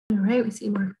All right, we see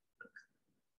more.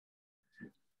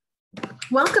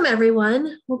 Welcome,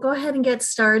 everyone. We'll go ahead and get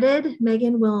started.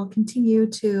 Megan will continue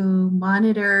to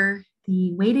monitor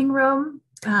the waiting room.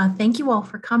 Thank you all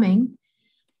for coming.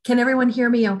 Can everyone hear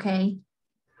me okay?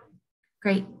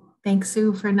 Great. Thanks,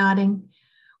 Sue, for nodding.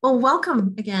 Well,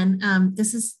 welcome again.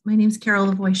 My name is Carol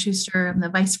Lavoie Schuster. I'm the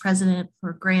Vice President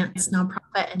for Grants,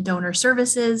 Nonprofit, and Donor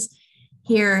Services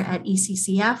here at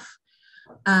ECCF.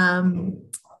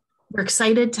 We're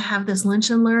excited to have this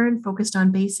Lunch and Learn focused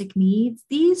on basic needs.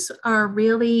 These are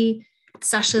really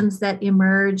sessions that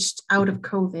emerged out of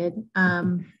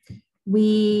COVID.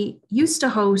 We used to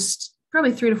host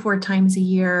probably 3 to 4 times a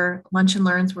year Lunch and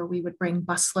Learns where we would bring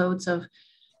busloads of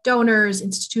donors,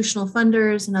 institutional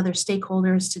funders, and other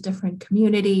stakeholders to different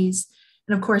communities.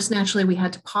 And of course, naturally, we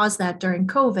had to pause that during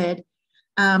COVID.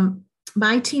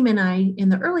 My team and I, in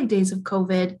the early days of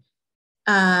COVID,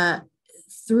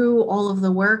 through all of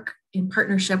the work in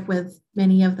partnership with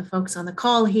many of the folks on the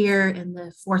call here and the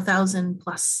 4,000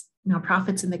 plus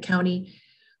nonprofits in the county,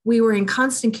 we were in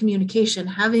constant communication,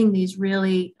 having these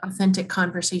really authentic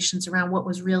conversations around what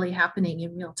was really happening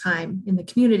in real time in the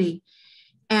community.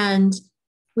 And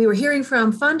we were hearing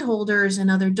from fund holders and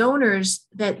other donors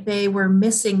that they were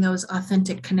missing those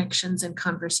authentic connections and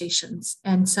conversations.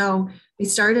 And so we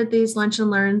started these Lunch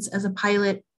and Learns as a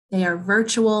pilot. They are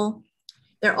virtual.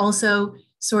 They're also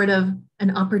sort of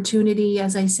an opportunity,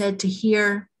 as I said, to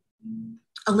hear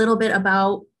a little bit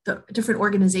about the different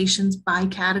organizations by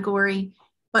category,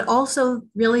 but also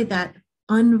really that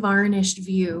unvarnished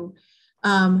view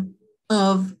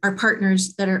of our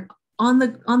partners that are on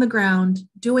the ground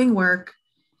doing work,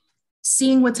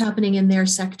 seeing what's happening in their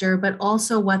sector, but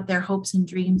also what their hopes and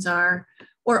dreams are,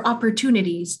 or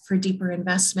opportunities for deeper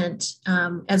investment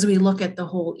as we look at the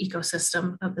whole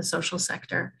ecosystem of the social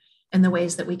sector and the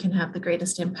ways that we can have the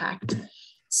greatest impact.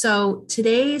 So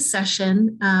today's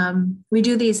session, we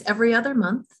do these every other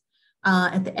month.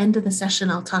 At the end of the session,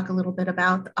 I'll talk a little bit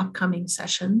about the upcoming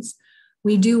sessions.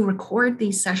 We do record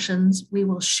these sessions. We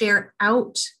will share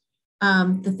out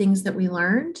the things that we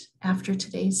learned after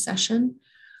today's session,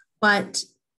 but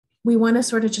we want to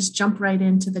sort of just jump right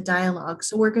into the dialogue.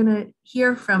 So we're going to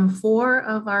hear from 4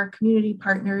 of our community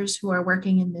partners who are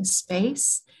working in this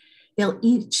space. They'll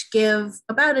each give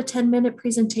about a 10-minute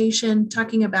presentation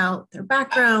talking about their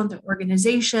background, their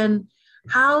organization,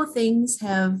 how things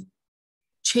have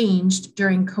changed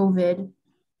during COVID,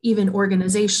 even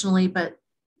organizationally, but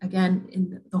again,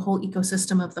 in the whole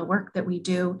ecosystem of the work that we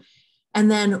do.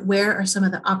 And then where are some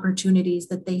of the opportunities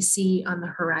that they see on the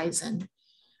horizon?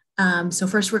 So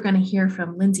first, we're going to hear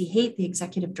from Lindsay Haight, the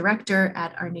Executive Director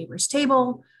at Our Neighbors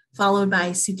Table, followed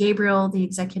by Sue Gabriel, the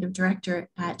Executive Director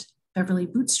at Beverly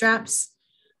Bootstraps,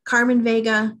 Carmen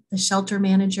Vega, the Shelter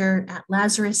Manager at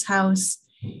Lazarus House,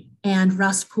 and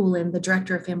Russ Poulin, the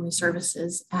Director of Family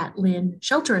Services at Lynn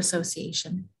Shelter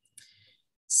Association.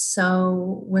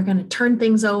 So we're going to turn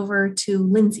things over to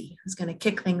Lindsay, who's going to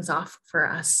kick things off for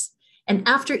us. And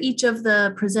after each of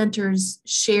the presenters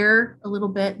share a little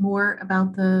bit more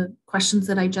about the questions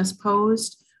that I just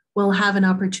posed, we'll have an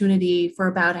opportunity for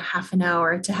about a half an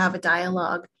hour to have a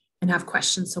dialogue and have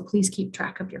questions. So please keep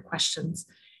track of your questions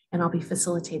and I'll be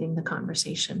facilitating the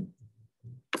conversation.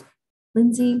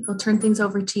 Lindsay, we'll turn things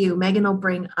over to you. Megan will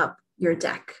bring up your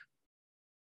deck.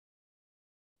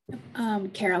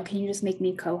 Carol, can you just make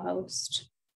me co-host?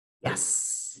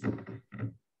 Yes.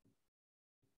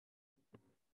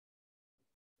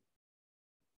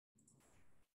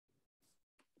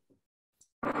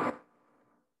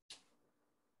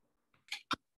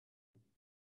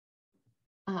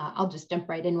 I'll just jump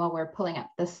right in while we're pulling up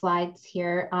the slides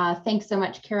here. Thanks so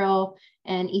much, Carol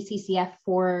and ECCF,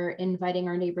 for inviting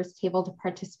Our Neighbors Table to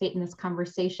participate in this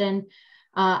conversation.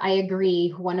 I agree.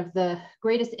 One of the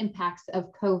greatest impacts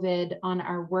of COVID on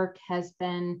our work has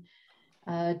been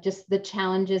just the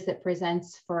challenges it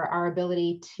presents for our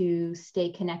ability to stay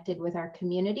connected with our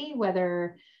community,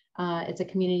 whether it's a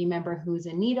community member who's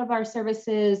in need of our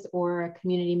services or a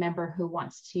community member who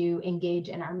wants to engage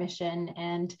in our mission.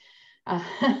 And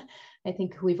I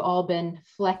think we've all been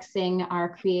flexing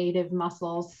our creative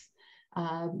muscles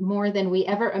more than we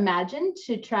ever imagined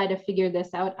to try to figure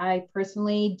this out. I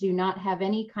personally do not have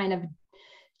any kind of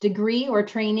degree or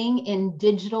training in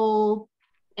digital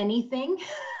anything.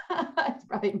 It's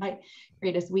probably my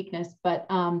greatest weakness, but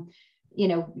you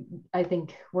know, I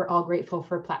think we're all grateful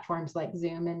for platforms like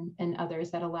Zoom and others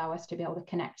that allow us to be able to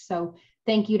connect. So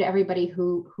thank you to everybody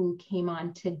who came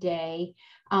on today.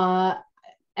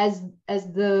 As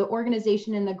the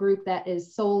organization and the group that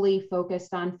is solely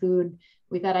focused on food,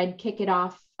 we thought I'd kick it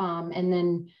off, and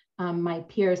then my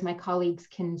peers, my colleagues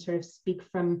can sort of speak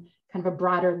from kind of a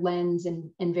broader lens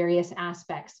in various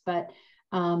aspects. But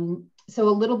so a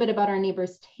little bit about our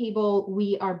Neighbors Table.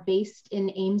 We are based in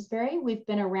Amesbury. We've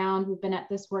been around, we've been at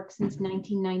this work since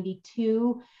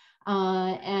 1992.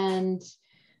 And,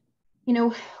 you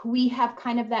know, we have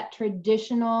kind of that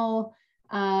traditional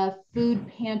food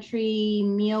pantry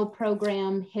meal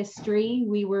program history.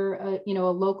 We were, you know,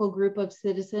 a local group of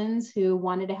citizens who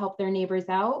wanted to help their neighbors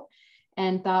out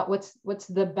and thought, what's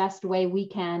the best way we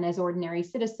can as ordinary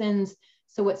citizens?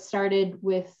 So it started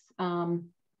with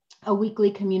a weekly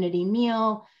community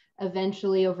meal,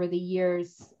 eventually over the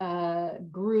years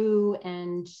grew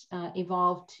and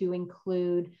evolved to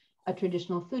include a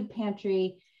traditional food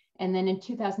pantry. And then in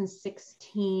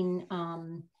 2016,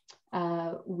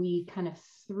 we kind of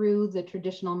threw the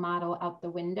traditional model out the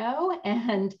window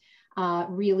and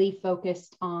really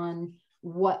focused on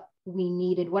what we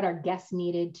needed, what our guests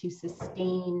needed to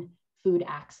sustain food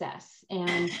access.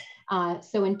 And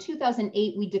so in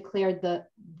 2008, we declared the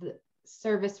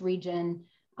service region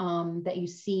that you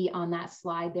see on that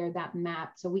slide there, that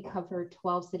map. So we cover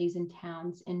 12 cities and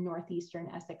towns in northeastern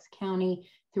Essex County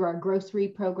through our grocery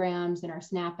programs and our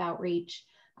SNAP outreach.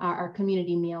 Our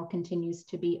community meal continues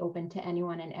to be open to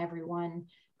anyone and everyone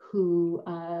who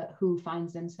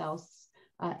finds themselves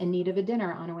in need of a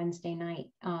dinner on a Wednesday night.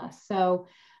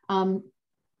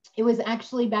 It was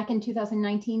actually back in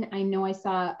 2019. I know I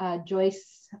saw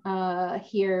Joyce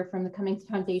here from the Cummings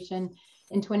Foundation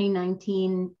in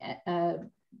 2019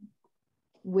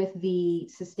 with the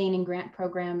Sustaining Grant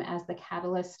Program as the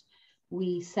catalyst.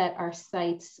 We set our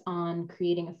sights on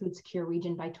creating a food secure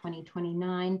region by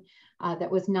 2029.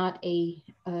 That was not a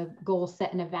goal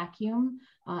set in a vacuum.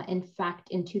 In fact,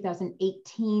 in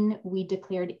 2018, we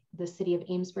declared the city of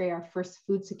Amesbury our first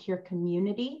food secure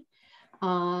community.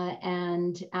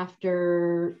 And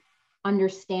after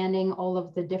understanding all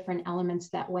of the different elements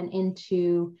that went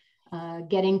into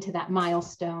getting to that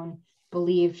milestone,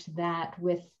 believed that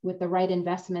with the right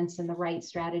investments and the right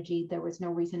strategy, there was no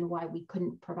reason why we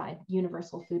couldn't provide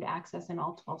universal food access in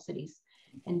all 12 cities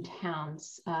and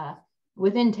towns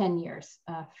within 10 years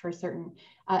for certain.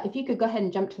 If you could go ahead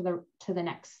and jump to the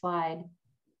next slide.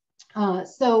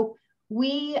 So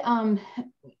we,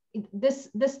 this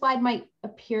slide might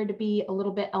appear to be a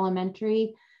little bit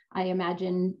elementary. I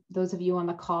imagine those of you on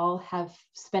the call have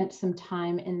spent some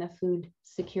time in the food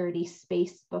security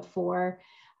space before.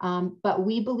 But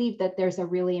we believe that there's a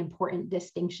really important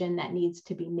distinction that needs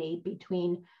to be made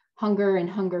between hunger and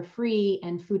hunger-free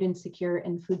and food insecure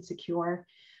and food secure.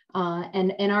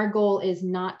 And our goal is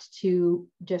not to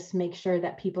just make sure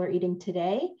that people are eating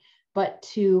today, but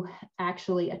to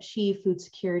actually achieve food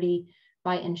security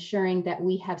by ensuring that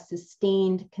we have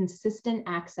sustained, consistent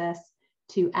access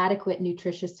to adequate,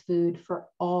 nutritious food for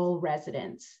all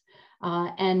residents.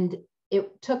 And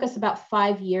it took us about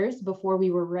 5 years before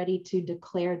we were ready to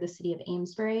declare the city of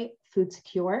Amesbury food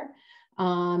secure.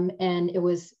 And it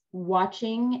was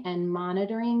watching and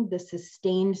monitoring the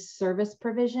sustained service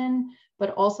provision,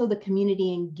 but also the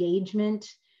community engagement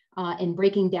in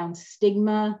breaking down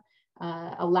stigma,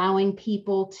 allowing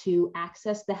people to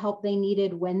access the help they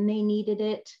needed when they needed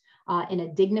it in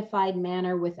a dignified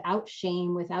manner, without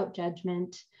shame, without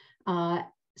judgment.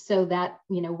 So that,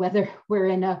 you know, whether we're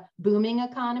in a booming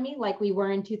economy like we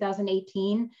were in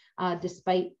 2018,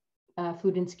 despite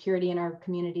food insecurity in our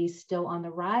communities still on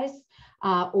the rise,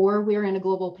 or we're in a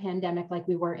global pandemic like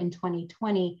we were in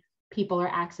 2020, people are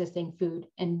accessing food.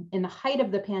 And in the height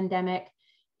of the pandemic,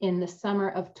 in the summer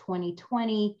of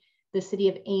 2020, the city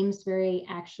of Amesbury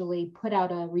actually put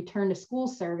out a return to school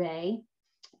survey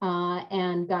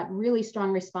and got really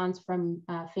strong response from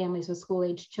families with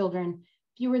school-aged children.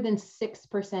 Fewer than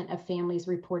 6% of families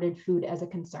reported food as a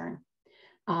concern.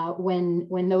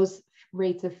 When those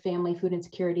rates of family food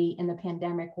insecurity in the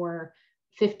pandemic were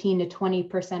 15 to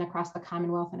 20% across the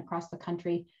Commonwealth and across the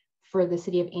country, for the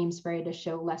city of Amesbury to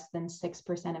show less than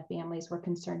 6% of families were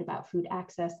concerned about food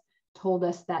access, told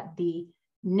us that the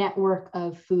network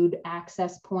of food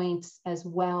access points, as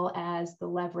well as the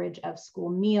leverage of school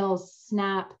meals,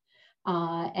 SNAP,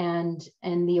 and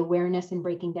the awareness and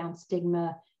breaking down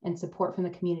stigma and support from the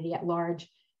community at large,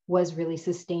 was really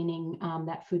sustaining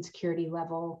that food security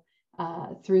level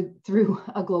through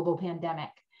a global pandemic.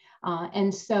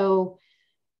 And so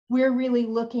we're really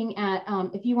looking at,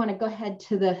 if you want to go ahead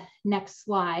to the next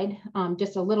slide,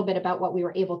 just a little bit about what we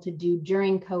were able to do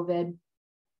during COVID.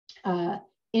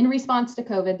 In response to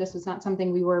COVID, this was not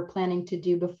something we were planning to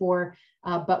do before,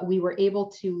 but we were able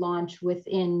to launch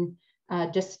within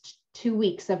just 2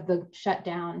 weeks of the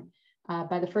shutdown.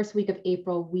 By the first week of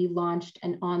April, we launched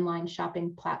an online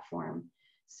shopping platform.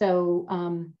 So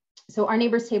So our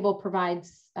Neighbors Table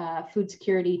provides food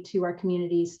security to our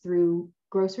communities through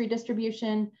grocery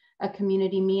distribution, a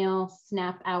community meal,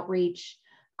 SNAP outreach,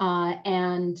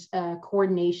 and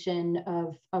coordination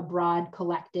of a broad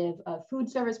collective of food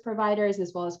service providers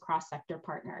as well as cross-sector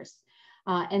partners.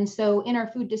 And so in our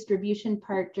food distribution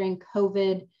part during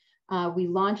COVID, we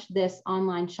launched this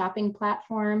online shopping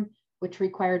platform, which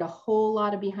required a whole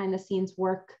lot of behind the scenes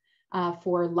work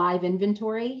for live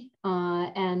inventory.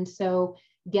 And so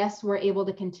guests were able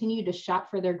to continue to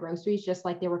shop for their groceries just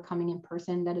like they were coming in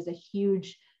person. That is a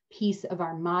huge piece of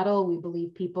our model. We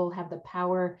believe people have the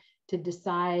power to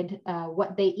decide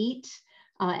what they eat.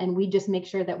 And we just make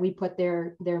sure that we put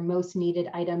their most needed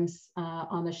items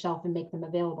on the shelf and make them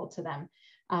available to them.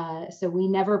 So we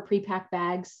never pre-pack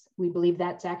bags. We believe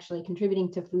that's actually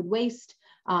contributing to food waste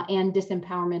and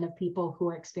disempowerment of people who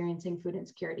are experiencing food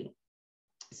insecurity.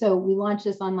 So we launched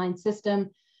this online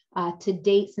system. To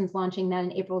date, since launching that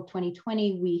in April of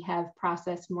 2020, we have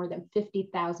processed more than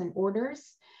 50,000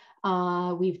 orders.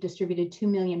 We've distributed 2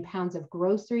 million pounds of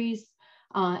groceries.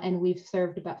 And we've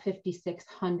served about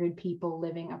 5,600 people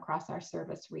living across our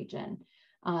service region.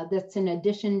 That's in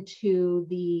addition to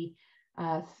the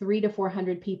 300 to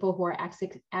 400 people who are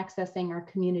accessing our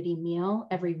community meal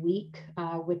every week,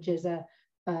 which is a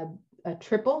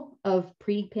triple of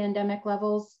pre-pandemic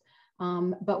levels.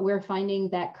 But we're finding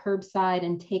that curbside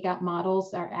and takeout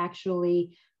models are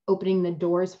actually opening the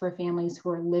doors for families who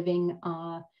are living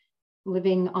on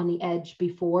the edge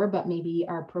before, but maybe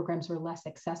our programs were less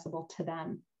accessible to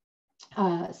them.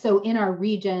 So in our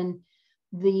region,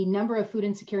 the number of food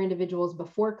insecure individuals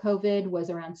before COVID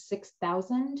was around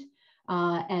 6,000.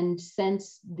 And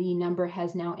since the number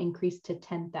has now increased to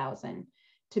 10,000.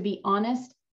 To be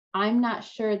honest, I'm not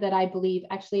sure that I believe,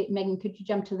 actually, Megan, could you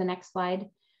jump to the next slide?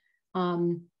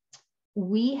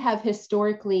 We have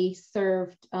historically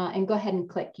served, and go ahead and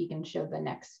click, you can show the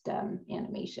next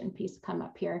animation piece come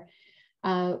up here.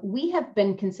 We have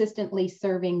been consistently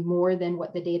serving more than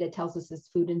what the data tells us is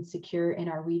food insecure in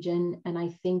our region. And I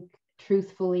think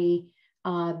truthfully,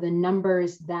 the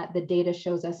numbers that the data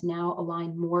shows us now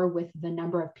align more with the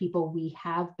number of people we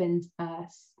have been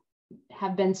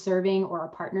serving or our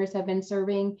partners have been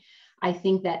serving. I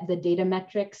think that the data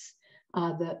metrics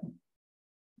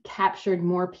captured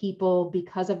more people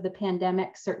because of the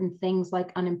pandemic. Certain things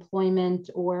like unemployment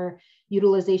or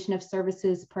utilization of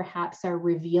services perhaps are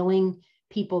revealing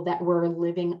people that were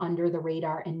living under the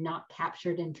radar and not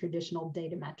captured in traditional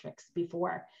data metrics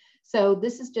before. So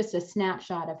this is just a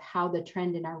snapshot of how the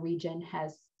trend in our region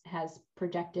has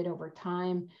projected over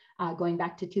time, going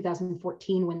back to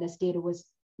 2014 when this data was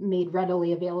made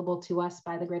readily available to us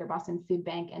by the Greater Boston Food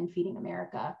Bank and Feeding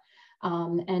America.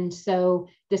 And so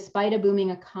despite a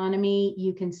booming economy,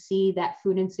 you can see that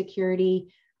food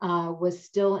insecurity was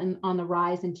still on the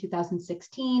rise in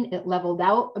 2016. It leveled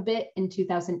out a bit in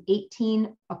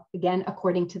 2018. Again,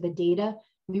 according to the data,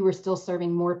 we were still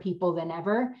serving more people than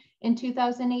ever in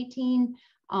 2018.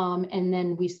 And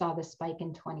then we saw the spike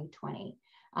in 2020.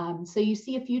 So you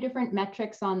see a few different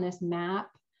metrics on this map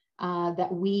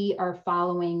that we are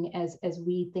following as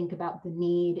we think about the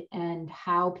need and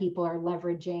how people are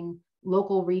leveraging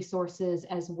local resources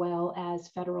as well as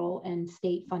federal and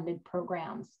state funded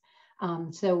programs.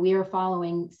 So we are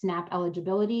following SNAP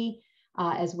eligibility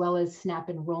as well as SNAP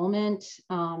enrollment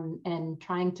and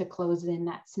trying to close in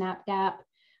that SNAP gap.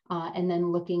 And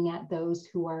then looking at those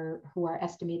who are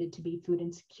estimated to be food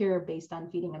insecure based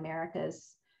on Feeding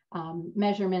America's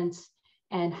measurements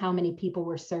and how many people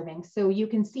we're serving. So you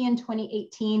can see in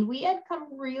 2018, we had come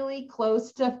really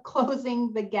close to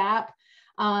closing the gap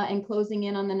and closing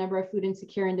in on the number of food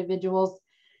insecure individuals.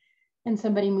 And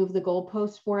somebody moved the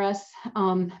goalpost for us.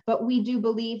 But we do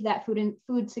believe that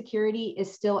food security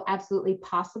is still absolutely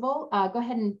possible. Go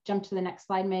ahead and jump to the next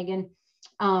slide, Megan.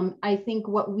 I think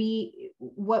what we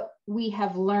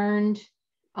have learned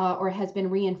or has been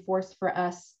reinforced for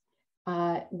us,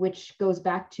 which goes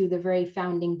back to the very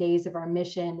founding days of our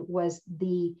mission, was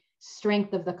the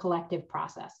strength of the collective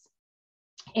process.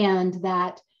 And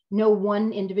that no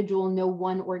one individual, no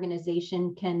one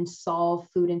organization can solve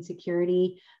food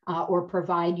insecurity or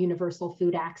provide universal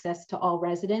food access to all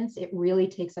residents. It really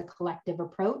takes a collective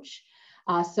approach.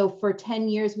 So for 10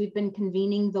 years, we've been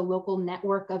convening the local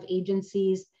network of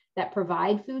agencies that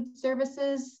provide food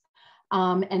services.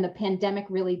 And the pandemic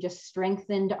really just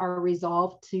strengthened our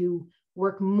resolve to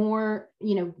work more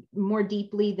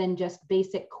deeply than just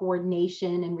basic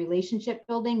coordination and relationship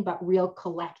building, but real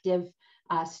collective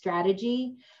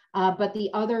strategy. But the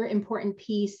other important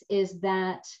piece is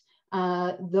that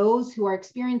those who are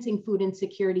experiencing food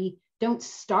insecurity don't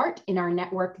start in our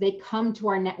network, they come to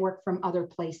our network from other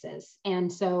places. And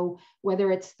so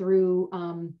whether it's through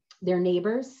their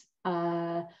neighbors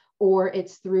or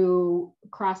it's through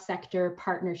cross-sector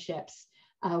partnerships,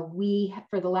 we,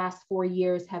 for the last 4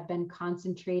 years, have been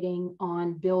concentrating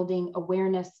on building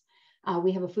awareness.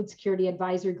 We have a food security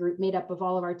advisory group made up of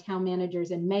all of our town managers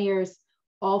and mayors,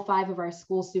 all 5 of our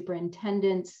school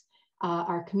superintendents,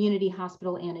 our community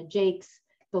hospital, Anna Jakes,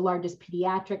 the largest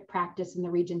pediatric practice in the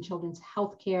region, Children's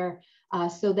Healthcare,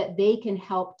 so that they can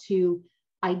help to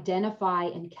identify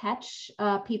and catch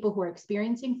people who are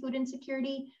experiencing food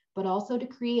insecurity, but also to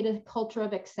create a culture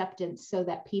of acceptance so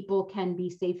that people can be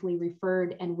safely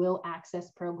referred and will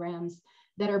access programs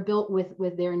that are built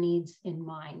with their needs in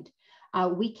mind.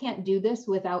 We can't do this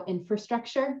without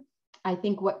infrastructure. I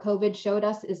think what COVID showed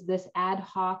us is this ad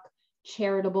hoc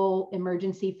charitable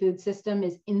emergency food system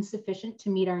is insufficient to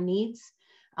meet our needs.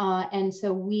 And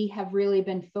so we have really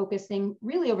been focusing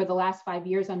really over the last 5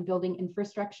 years on building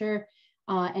infrastructure.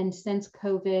 And since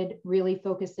COVID, really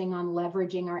focusing on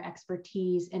leveraging our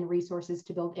expertise and resources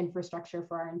to build infrastructure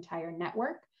for our entire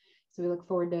network. So we look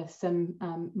forward to some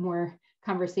more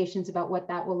conversations about what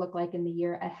that will look like in the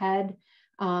year ahead.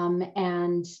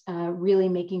 And really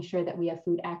making sure that we have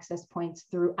food access points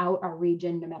throughout our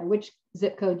region, no matter which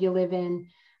zip code you live in,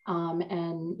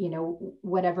 and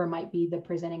whatever might be the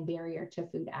presenting barrier to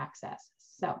food access.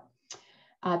 So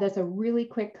that's a really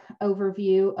quick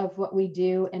overview of what we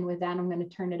do. And with that, I'm going to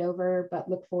turn it over, but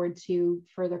look forward to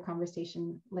further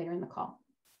conversation later in the call.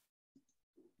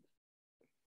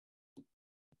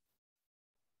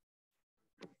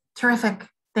 Terrific.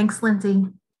 Thanks, Lindsay.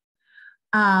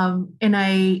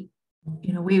 Lindsay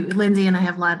and I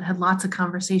have had lots of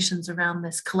conversations around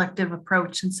this collective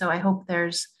approach. And so I hope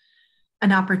there's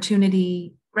an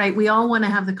opportunity, right? We all want to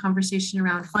have the conversation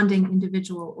around funding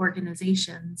individual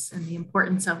organizations and the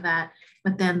importance of that,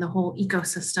 but then the whole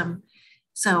ecosystem.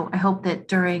 So I hope that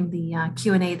during the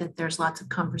Q&A that there's lots of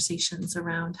conversations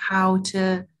around how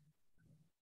to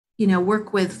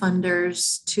work with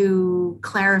funders to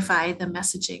clarify the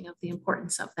messaging of the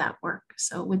importance of that work.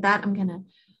 So with that, I'm going to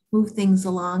move things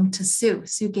along to Sue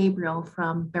Gabriel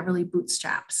from Beverly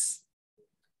Bootstraps.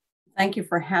 Thank you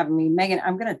for having me. Megan,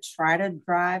 I'm going to try to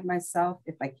drive myself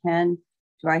if I can.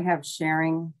 Do I have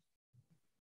sharing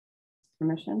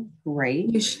permission?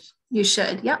 Great. You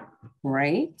should, yep.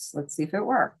 Great. Let's see if it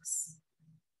works.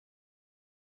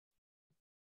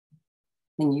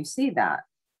 Can you see that?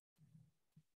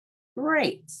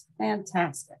 Great,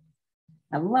 fantastic.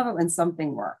 I love it when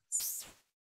something works.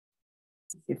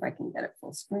 Let's see if I can get it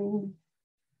full screen.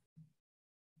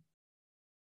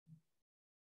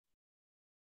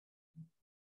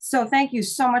 So thank you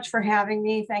so much for having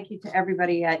me. Thank you to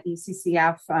everybody at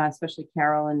ECCF, especially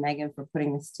Carol and Megan for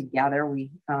putting this together. We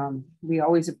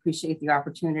always appreciate the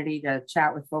opportunity to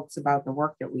chat with folks about the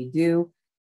work that we do.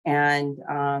 And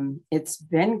it's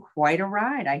been quite a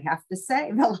ride, I have to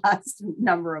say, the last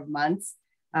number of months.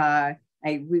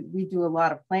 We do a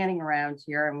lot of planning around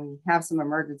here and we have some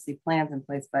emergency plans in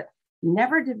place, but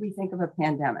never did we think of a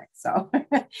pandemic. So,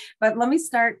 but let me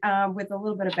start with a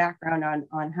little bit of background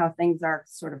on how things are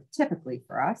sort of typically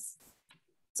for us.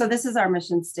 So this is our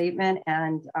mission statement.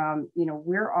 And,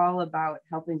 we're all about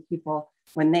helping people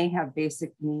when they have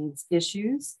basic needs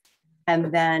issues,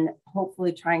 and then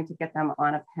hopefully trying to get them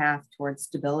on a path towards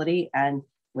stability and,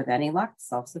 with any luck,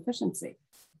 self-sufficiency.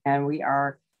 And we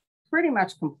are pretty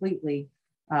much completely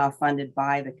funded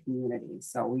by the community.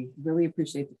 So we really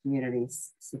appreciate the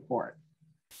community's support.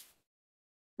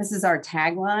 This is our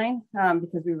tagline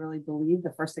because we really believe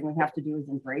the first thing we have to do is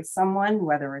embrace someone,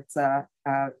 whether it's a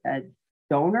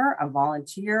donor, a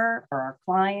volunteer, or our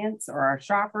clients or our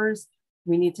shoppers.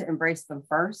 We need to embrace them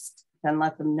first, then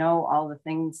let them know all the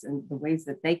things and the ways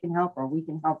that they can help or we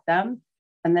can help them,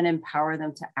 and then empower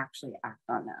them to actually act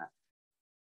on that.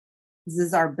 This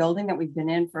is our building that we've been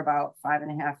in for about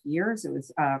 5.5 years. It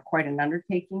was quite an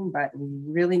undertaking, but we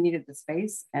really needed the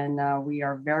space, and we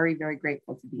are very, very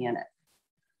grateful to be in it.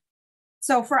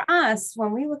 So for us,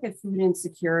 when we look at food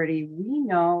insecurity, we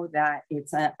know that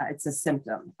it's a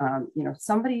symptom.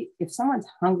 If someone's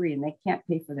hungry and they can't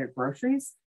pay for their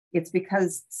groceries, it's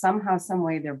because somehow, some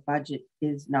way their budget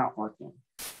is not working.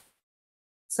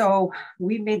 So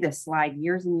we made this slide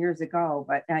years and years ago,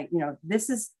 but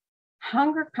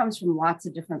hunger comes from lots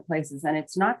of different places and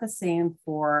it's not the same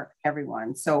for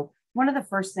everyone. So one of the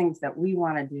first things that we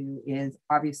want to do is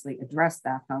obviously address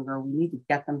that hunger. We need to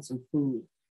get them some food.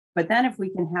 But then if we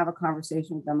can have a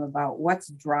conversation with them about what's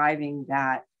driving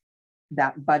that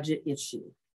budget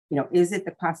issue, is it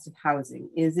the cost of housing?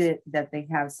 Is it that they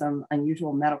have some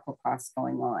unusual medical costs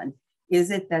going on? Is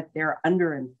it that they're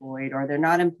underemployed or they're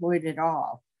not employed at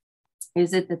all?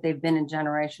 Is it that they've been in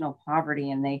generational poverty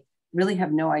and they really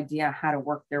have no idea how to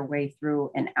work their way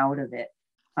through and out of it?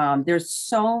 There's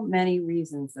so many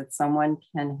reasons that someone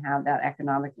can have that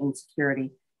economic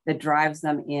insecurity that drives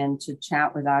them in to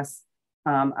chat with us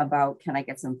about, can I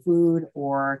get some food,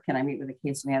 or can I meet with a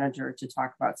case manager to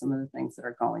talk about some of the things that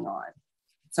are going on?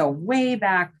 So way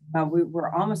back, we're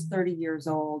almost 30 years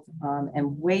old,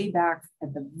 and way back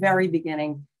at the very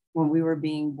beginning, when we were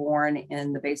being born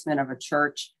in the basement of a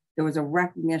church, there was a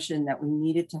recognition that we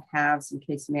needed to have some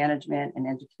case management and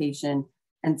education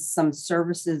and some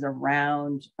services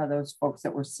around those folks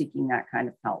that were seeking that kind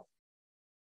of help.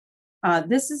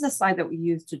 This is a slide that we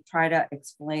use to try to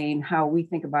explain how we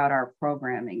think about our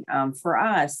programming. For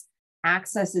us,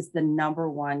 access is the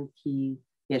 #1 key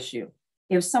issue.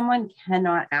 If someone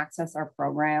cannot access our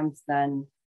programs, then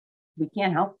we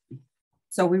can't help them.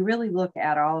 So we really look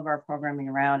at all of our programming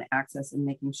around access and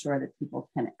making sure that people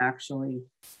can actually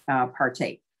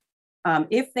partake.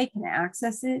 If they can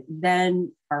access it,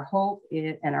 then our hope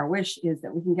and our wish is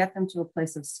that we can get them to a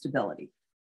place of stability.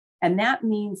 And that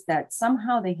means that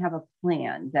somehow they have a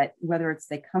plan, that whether it's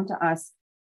they come to us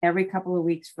every couple of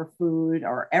weeks for food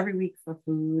or every week for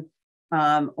food,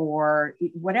 or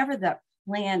whatever that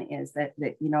plan is, that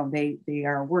you know, they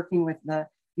are working with the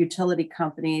utility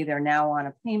company, they're now on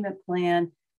a payment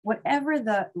plan, whatever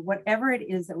it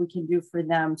is that we can do for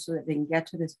them so that they can get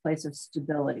to this place of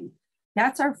stability.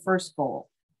 That's our first goal.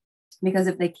 Because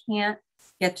if they can't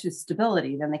get to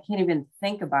stability, then they can't even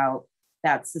think about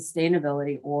that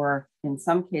sustainability, or in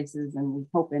some cases, and we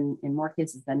hope in more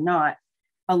cases than not,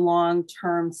 a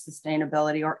long-term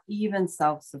sustainability or even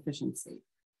self-sufficiency.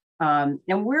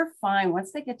 And we're fine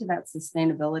once they get to that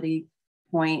sustainability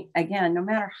point. Again, no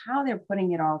matter how they're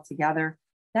putting it all together,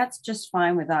 that's just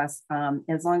fine with us,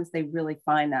 as long as they really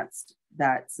find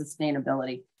that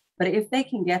sustainability. But if they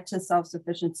can get to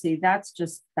self-sufficiency, that's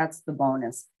the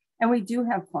bonus. And we do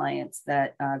have clients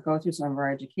that go through some of our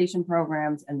education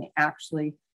programs, and they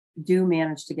actually do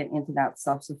manage to get into that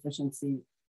self-sufficiency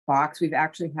box. We've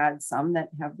actually had some that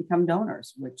have become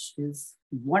donors, which is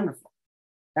wonderful.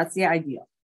 That's the ideal.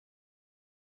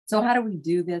 So how do we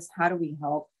do this? How do we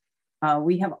help?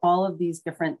 We have all of these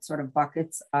different sort of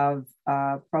buckets of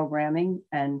programming.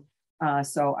 And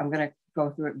so I'm going to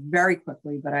go through it very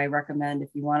quickly, but I recommend if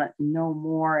you want to know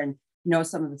more and know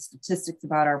some of the statistics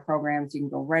about our programs, you can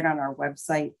go right on our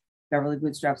website,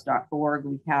 beverlybootstraps.org.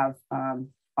 We have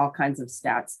all kinds of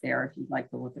stats there if you'd like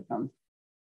to look at them.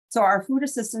 So our food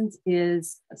assistance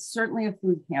is certainly a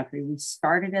food pantry. We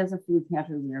started as a food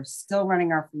pantry. We are still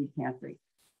running our food pantry.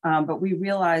 But we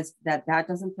realized that that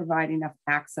doesn't provide enough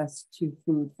access to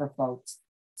food for folks.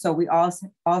 So we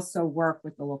also work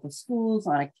with the local schools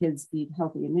on a Kids Eat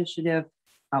Healthy initiative,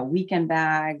 weekend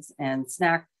bags and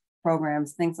snack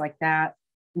programs, things like that.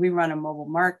 We run a mobile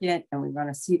market, and we run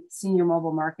a senior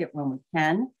mobile market when we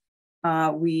can.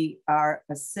 We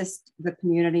assist the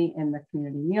community in the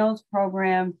community meals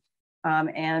program.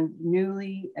 And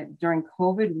newly, during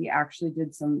COVID, we actually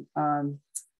did some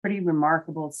pretty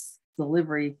remarkable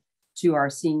delivery to our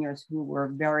seniors who were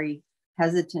very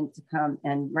hesitant to come,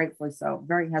 and rightfully so,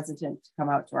 very hesitant to come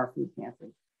out to our food pantry.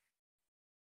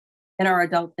 In our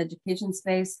adult education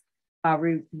space,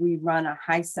 we run a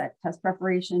HiSET test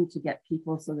preparation to get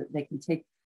people so that they can take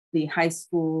the high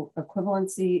school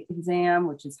equivalency exam,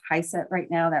 which is HiSET right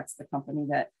now. That's the company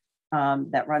that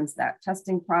runs that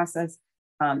testing process.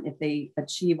 If they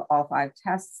achieve all 5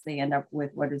 tests, they end up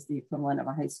with what is the equivalent of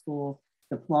a high school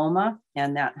diploma,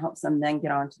 and that helps them then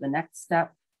get on to the next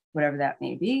step, whatever that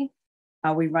may be.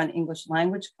 We run English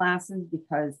language classes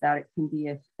because that can be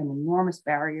an enormous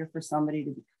barrier for somebody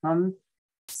to become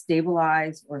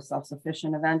stabilized or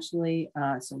self-sufficient eventually.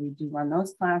 So we do run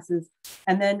those classes.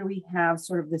 And then we have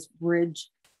sort of this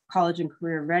bridge college and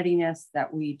career readiness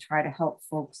that we try to help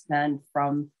folks then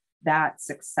from that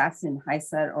success in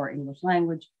HiSET or English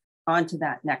language onto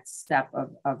that next step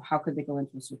of how could they go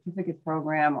into a certificate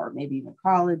program or maybe even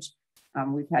college.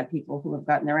 We've had people who have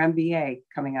gotten their MBA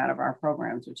coming out of our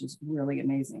programs, which is really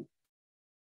amazing.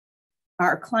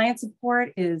 Our client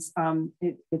support is,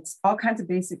 it's all kinds of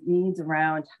basic needs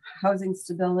around housing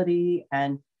stability,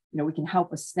 and we can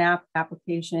help with SNAP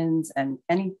applications and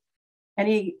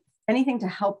anything to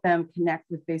help them connect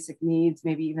with basic needs,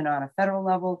 maybe even on a federal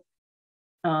level.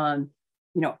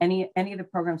 Any of the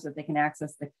programs that they can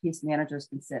access, the case managers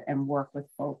can sit and work with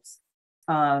folks.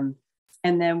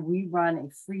 And then we run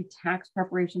a free tax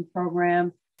preparation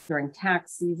program during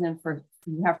tax season.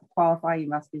 You have to qualify, you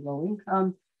must be low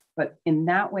income, but in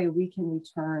that way we can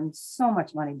return so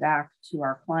much money back to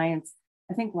our clients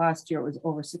I think last year it was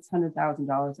over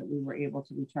 $600,000 that we were able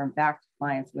to return back to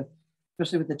clients with,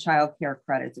 especially with the child care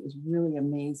credits. It was really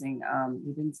amazing.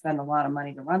 We didn't spend a lot of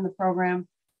money to run the program.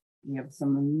 We have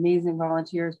some amazing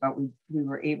volunteers, but we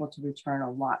were able to return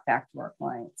a lot back to our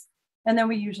clients. And then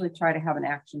we usually try to have an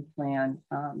action plan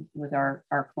with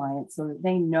our clients so that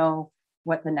they know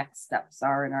what the next steps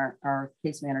are, and our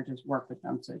case managers work with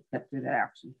them to get through that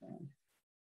action plan.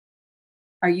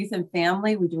 Our youth and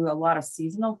family, we do a lot of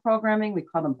seasonal programming. We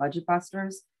call them budget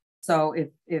busters. So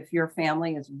if your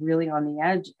family is really on the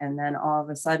edge and then all of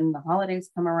a sudden the holidays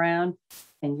come around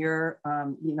and you're,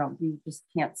 you just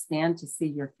can't stand to see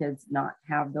your kids not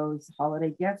have those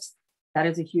holiday gifts, that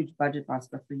is a huge budget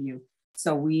buster for you.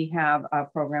 So we have a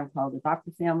program called Adopt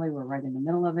a Family. We're right in the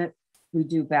middle of it. We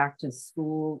do back to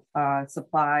school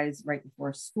supplies right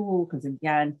before school, because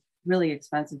again, really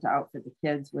expensive to outfit the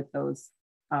kids with those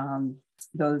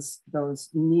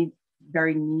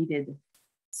very needed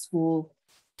school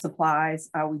supplies.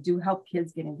 We do help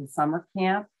kids get into summer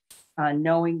camp,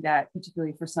 knowing that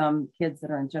particularly for some kids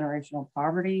that are in generational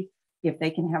poverty, if they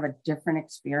can have a different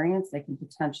experience, they can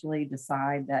potentially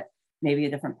decide that maybe a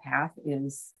different path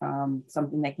is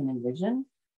something they can envision.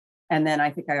 And then I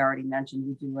think I already mentioned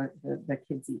we do the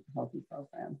Kids Eat Healthy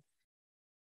program.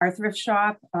 Our thrift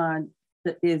shop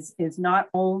is not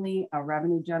only a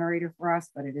revenue generator for us,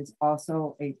 but it is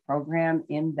also a program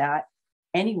in that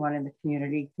anyone in the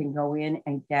community can go in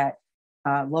and get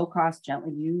low cost,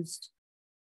 gently used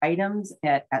items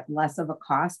at less of a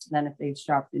cost than if they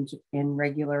shopped in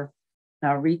regular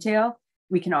retail.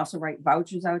 We can also write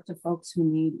vouchers out to folks who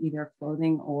need either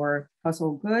clothing or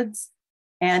household goods.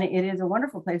 And it is a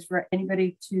wonderful place for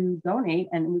anybody to donate,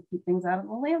 and we keep things out of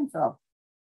the landfill.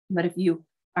 But if you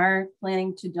are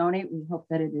planning to donate, we hope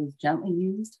that it is gently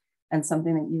used and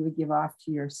something that you would give off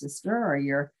to your sister or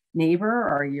your neighbor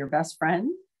or your best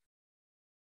friend.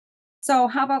 So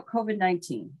how about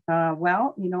COVID-19?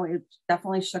 Well, it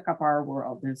definitely shook up our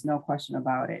world. There's no question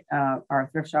about it.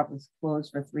 Our thrift shop was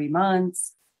closed for 3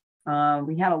 months.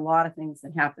 We had a lot of things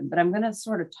that happened, but I'm going to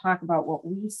sort of talk about what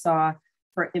we saw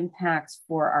for impacts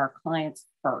for our clients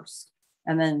first.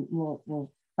 And then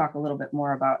we'll talk a little bit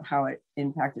more about how it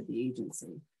impacted the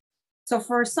agency. So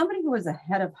for somebody who was a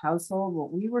head of household,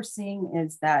 what we were seeing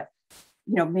is that,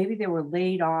 maybe they were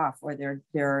laid off or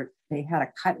they had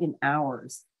a cut in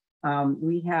hours.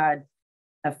 We had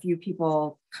a few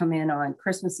people come in on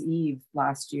Christmas Eve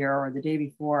last year or the day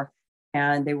before,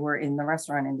 and they were in the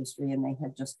restaurant industry and they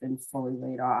had just been fully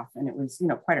laid off. And it was,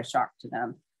 quite a shock to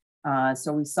them.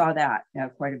 So we saw that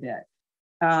quite a bit.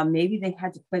 Maybe they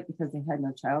had to quit because they had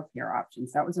no childcare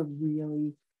options. That was a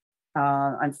really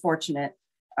unfortunate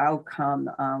outcome.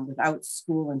 Without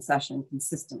school in session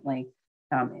consistently,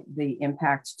 the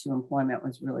impact to employment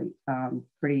was really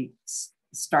pretty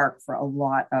stark for a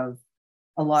lot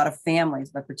of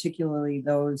families, but particularly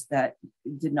those that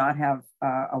did not have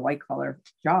a white collar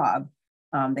job.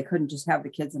 They couldn't just have the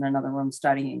kids in another room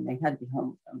studying. They had to be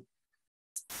home with them.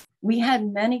 We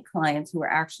had many clients who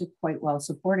were actually quite well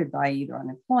supported by either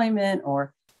unemployment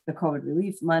or the COVID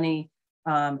relief money,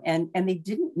 and they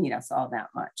didn't need us all that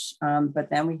much. But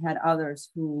then we had others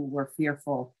who were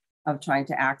fearful of trying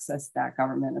to access that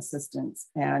government assistance,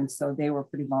 and so they were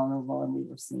pretty vulnerable, and we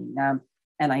were seeing them.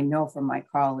 And I know from my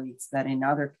colleagues that in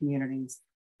other communities,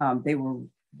 they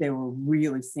were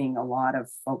really seeing a lot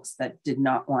of folks that did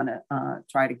not want to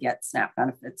try to get SNAP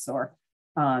benefits or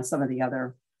some of the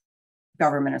other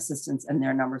government assistance, and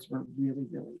their numbers were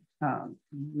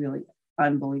really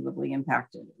unbelievably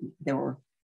impacted. It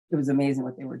was amazing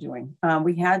what they were doing.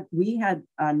 We had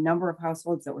a number of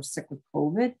households that were sick with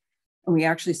COVID, and we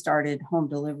actually started home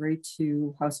delivery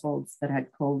to households that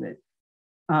had COVID.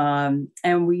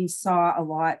 And we saw a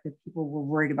lot that people were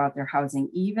worried about their housing,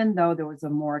 even though there was a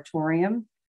moratorium.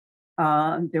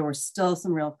 There were still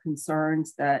some real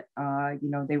concerns that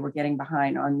they were getting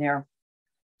behind on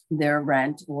their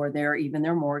rent or even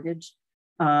their mortgage.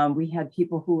 We had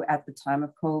people who at the time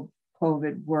of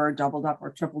COVID were doubled up or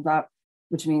tripled up,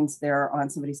 which means they're on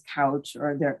somebody's couch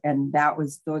and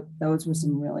those were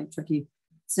some really tricky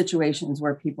situations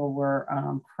where people were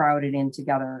crowded in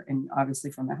together. And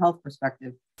obviously from a health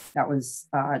perspective, that was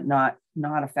not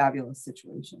a fabulous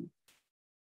situation.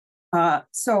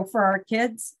 So for our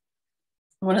kids,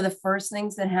 one of the first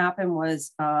things that happened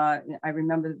was, I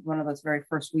remember one of those very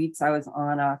first weeks I was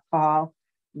on a call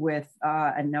with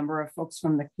a number of folks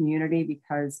from the community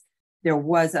because there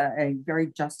was a very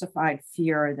justified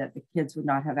fear that the kids would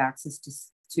not have access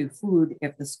to food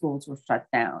if the schools were shut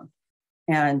down.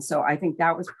 And so I think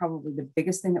that was probably the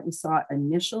biggest thing that we saw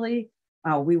initially.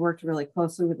 We worked really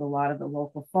closely with a lot of the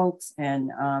local folks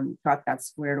and got that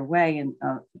squared away and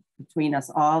between us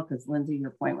all, because Lindsay,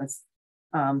 your point was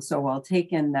so well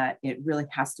taken that it really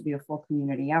has to be a full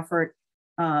community effort.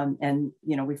 And,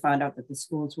 you know, we found out that the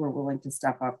schools were willing to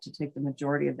step up to take the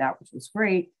majority of that, which was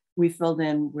great. We filled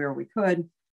in where we could,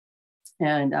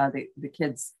 and the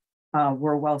kids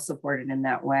were well supported in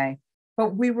that way.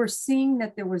 But we were seeing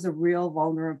that there was a real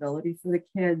vulnerability for the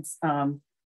kids.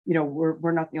 You know,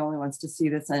 we're not the only ones to see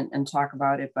this and talk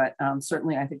about it, but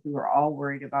certainly I think we were all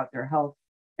worried about their health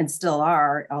and still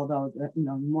are, although you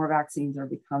know, more vaccines are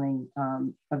becoming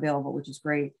available, which is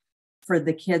great. For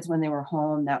the kids when they were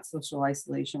home, that social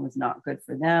isolation was not good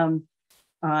for them.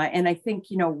 And I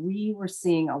think, you know, we were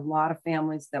seeing a lot of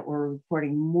families that were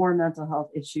reporting more mental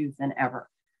health issues than ever.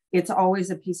 It's always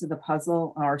a piece of the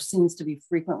puzzle, or seems to be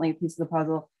frequently a piece of the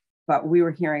puzzle, but we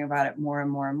were hearing about it more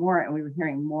and more and more, and we were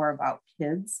hearing more about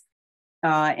kids.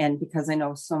 And because I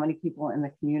know so many people in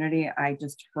the community, I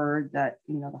just heard that,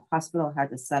 you know, the hospital had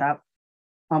to set up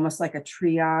almost like a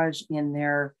triage in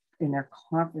their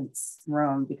conference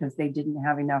room because they didn't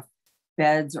have enough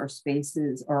beds or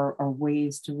spaces or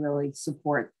ways to really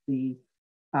support the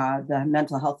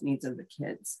mental health needs of the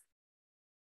kids.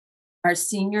 Our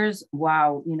seniors,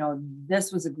 wow, you know,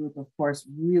 this was a group, of course,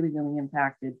 really, really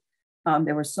impacted.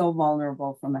 They were so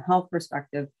vulnerable from a health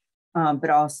perspective,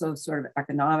 but also sort of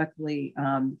economically,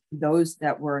 those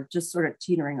that were just sort of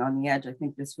teetering on the edge. I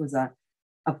think this was a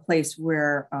place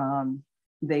where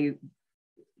they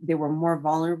were more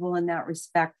vulnerable in that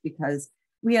respect, because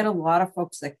we had a lot of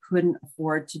folks that couldn't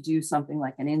afford to do something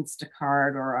like an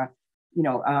Instacart or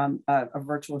a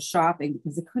virtual shopping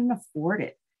because they couldn't afford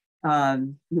it.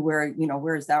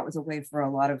 Whereas that was a way for a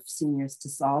lot of seniors to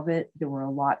solve it. There were a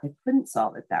lot that couldn't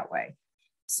solve it that way.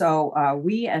 So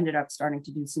we ended up starting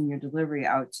to do senior delivery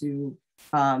out to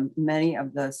many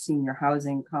of the senior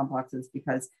housing complexes,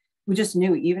 because we just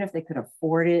knew even if they could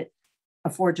afford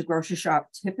to grocery shop,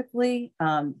 typically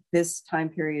this time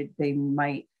period, they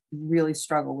might really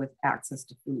struggle with access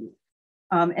to food.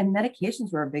 And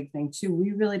medications were a big thing too.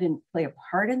 We really didn't play a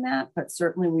part in that, but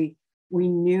certainly we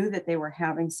knew that they were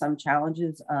having some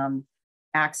challenges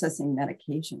accessing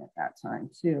medication at that time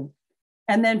too.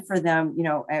 And then for them, you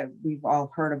know, we've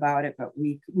all heard about it, but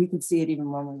we could see it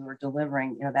even when we were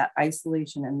delivering, you know, that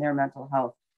isolation and their mental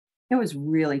health. It was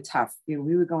really tough. You know,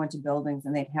 we would go into buildings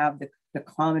and they'd have the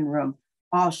common room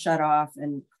all shut off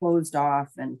and closed off.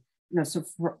 And, you know,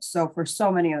 so for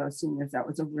so many of those seniors, that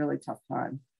was a really tough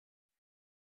time.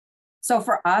 So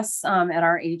for us at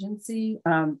our agency,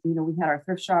 you know, we had our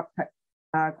thrift shop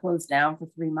closed down for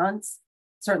 3 months,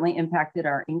 certainly impacted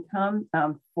our income.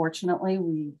 Fortunately,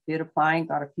 we did apply and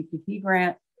got a PPP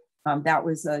grant. That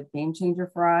was a game changer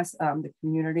for us. The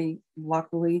community,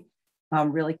 luckily,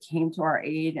 really came to our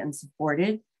aid and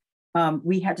supported.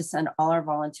 We had to send all our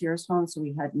volunteers home, so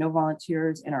we had no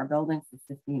volunteers in our building for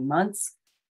 15 months.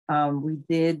 We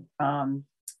did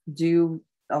do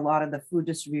a lot of the food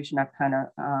distribution. I've kind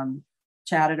of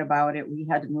chatted about it. We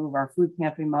had to move our food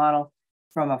pantry model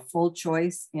from a full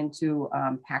choice into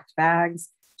packed bags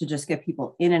to just get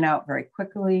people in and out very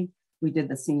quickly. We did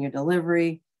the senior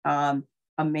delivery.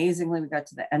 Amazingly, we got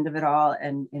to the end of it all,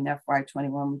 and in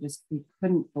FY21, we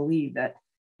couldn't believe that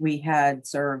we had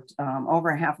served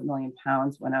over 500,000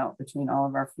 pounds went out between all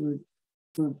of our food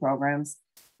programs.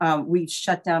 We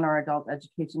shut down our adult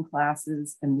education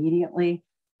classes immediately.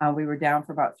 We were down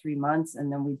for about 3 months,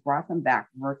 and then we brought them back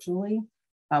virtually.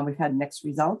 We've had mixed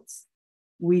results.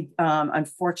 We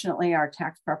unfortunately, our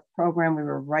tax prep program, we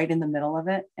were right in the middle of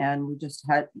it, and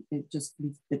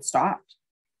it stopped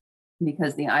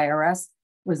because the IRS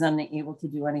was unable to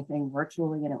do anything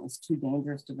virtually, and it was too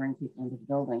dangerous to bring people into the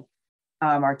building.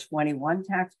 Our 21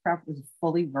 tax prep was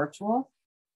fully virtual.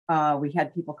 We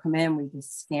had people come in, we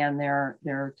just scan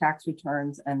their tax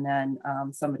returns, and then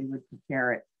somebody would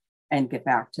prepare it and get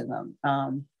back to them.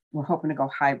 We're hoping to go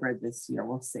hybrid this year,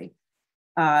 we'll see.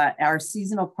 Our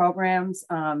seasonal programs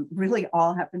really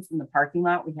all happened from the parking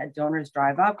lot. We had donors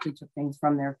drive up, we took things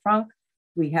from their trunk.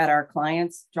 We had our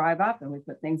clients drive up and we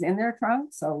put things in their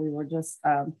trunk. So we were just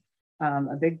a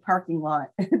big parking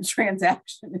lot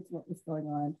transaction is what was going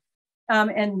on.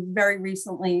 And very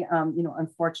recently, you know,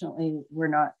 unfortunately, we're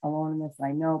not alone in this,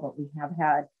 I know, but we have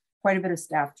had quite a bit of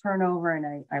staff turnover.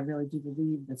 And I really do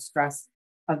believe the stress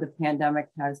of the pandemic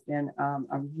has been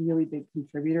a really big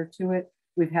contributor to it.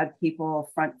 We've had people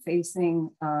front facing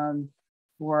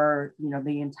for, you know,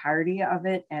 the entirety of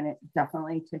it. And it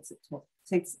definitely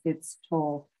takes its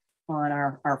toll on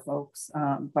our folks.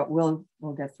 But we'll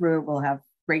get through it. We'll have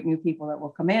great new people that will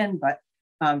come in, but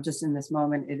just in this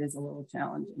moment, it is a little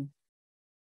challenging.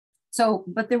 So,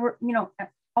 but there were,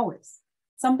 always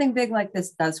something big like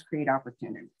this does create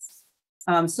opportunities.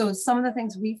 So some of the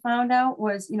things we found out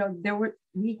was,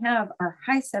 we have our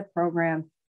HiSET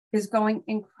program is going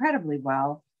incredibly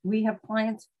well. We have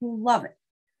clients who love it.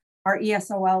 Our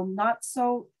ESOL, not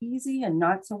so easy and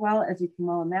not so well, as you can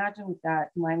well imagine with that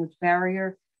language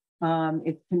barrier.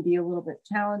 It can be a little bit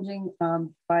challenging,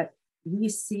 but we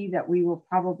see that we will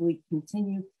probably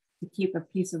continue to keep a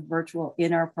piece of virtual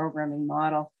in our programming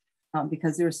model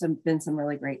because there's been some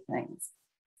really great things.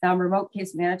 Remote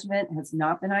case management has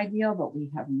not been ideal, but we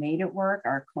have made it work.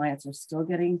 Our clients are still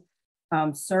getting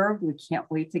served. We can't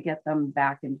wait to get them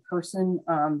back in person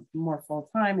more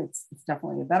full time. It's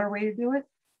definitely a better way to do it,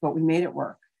 but we made it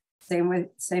work.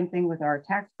 Same thing with our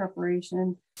tax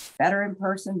preparation, better in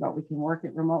person, but we can work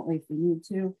it remotely if we need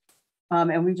to.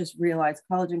 And we just realized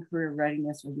college and career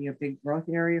readiness will be a big growth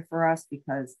area for us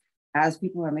because as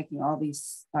people are making all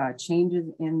these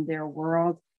changes in their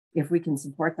world, if we can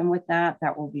support them with that,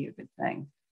 that will be a good thing.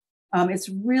 It's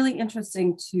really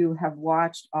interesting to have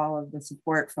watched all of the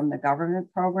support from the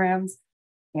government programs.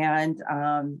 And,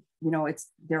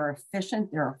 they're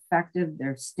efficient, they're effective,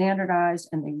 they're standardized,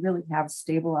 and they really have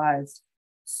stabilized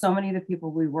so many of the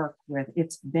people we work with.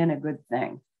 It's been a good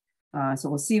thing. So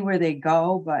we'll see where they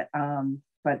go, but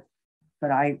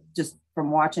I just,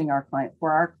 from watching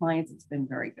for our clients, it's been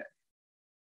very good.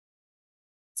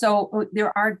 So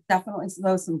there are definitely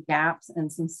some gaps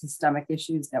and some systemic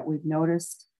issues that we've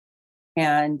noticed.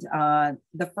 And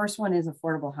the first one is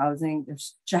affordable housing.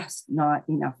 There's just not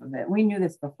enough of it. We knew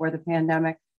this before the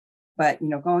pandemic, but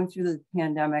going through the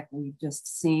pandemic, we've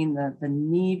just seen the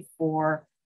need for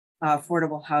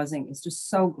affordable housing is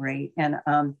just so great. And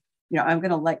I'm going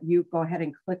to let you go ahead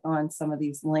and click on some of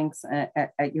these links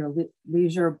at your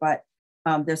leisure, but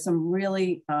there's some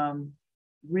really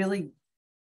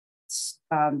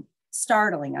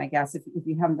startling, I guess, if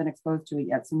you haven't been exposed to it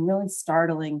yet, some really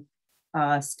startling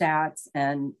stats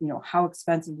and how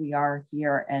expensive we are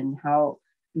here and how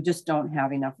we just don't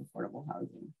have enough affordable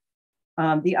housing.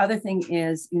 The other thing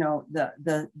is,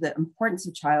 the importance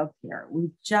of childcare. We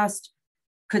just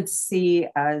could see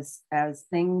as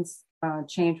things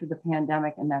changed with the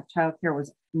pandemic and that childcare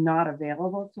was not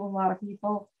available to a lot of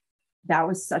people. That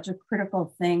was such a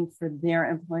critical thing for their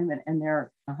employment and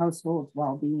their household's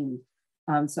well-being.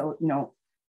 And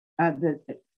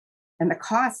the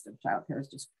cost of childcare is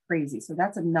just crazy. So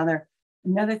that's another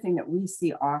thing that we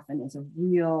see often is a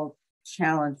real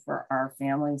challenge for our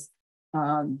families.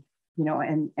 And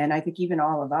I think even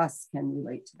all of us can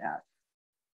relate to that.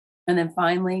 And then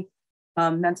finally,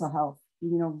 mental health.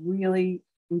 Really,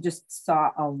 we just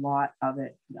saw a lot of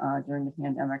it during the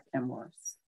pandemic and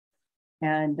worse.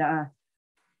 And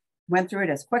went through it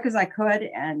as quick as I could,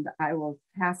 and I will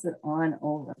pass it on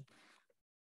over.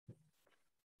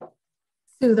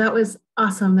 Sue, that was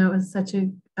awesome. That was such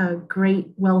a great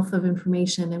wealth of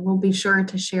information, and we'll be sure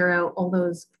to share out all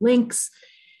those links.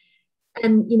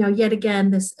 And, yet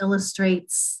again, this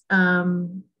illustrates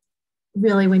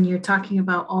really when you're talking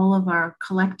about all of our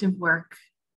collective work,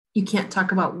 you can't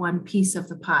talk about one piece of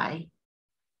the pie,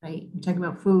 right? You're talking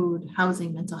about food,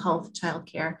 housing, mental health,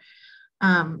 childcare.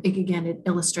 It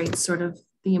illustrates sort of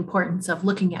the importance of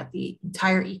looking at the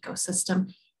entire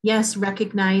ecosystem. Yes,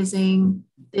 recognizing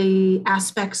the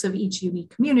aspects of each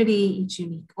unique community, each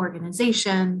unique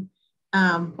organization,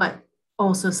 but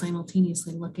also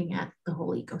simultaneously looking at the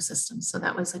whole ecosystem. So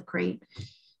that was a great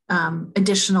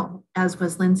additional, as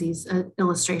was Lindsay's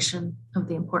illustration of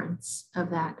the importance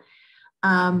of that.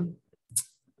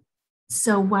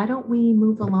 So why don't we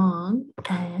move along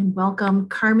and welcome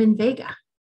Carmen Vega.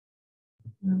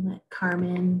 I'll let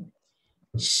Carmen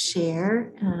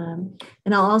share.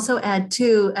 And I'll also add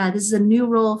too, this is a new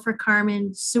role for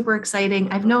Carmen, super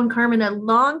exciting. I've known Carmen a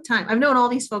long time. I've known all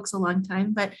these folks a long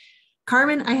time, but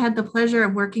Carmen, I had the pleasure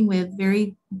of working with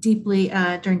very deeply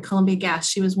during Columbia Gas.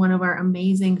 She was one of our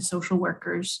amazing social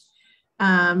workers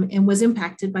and was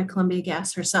impacted by Columbia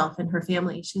Gas herself and her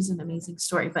family. She's an amazing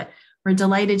story, but we're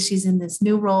delighted she's in this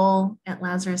new role at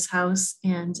Lazarus House.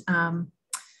 And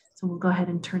so we'll go ahead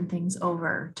and turn things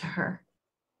over to her.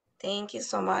 Thank you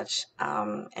so much.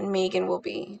 And Megan will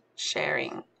be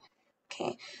sharing.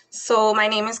 Okay, so my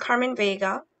name is Carmen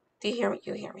Vega. Do you hear me?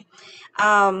 You hear me?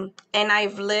 And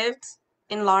I've lived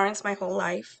in Lawrence my whole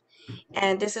life,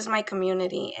 and this is my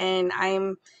community, and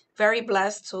I'm very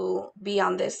blessed to be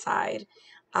on this side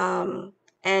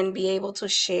and be able to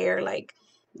share like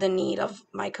the need of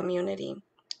my community.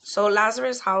 So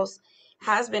Lazarus House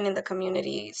has been in the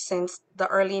community since the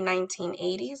early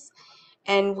 1980s,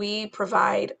 and we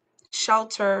provide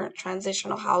shelter,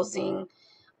 transitional housing,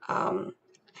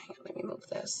 let me move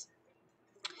this,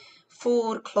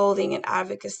 food, clothing, and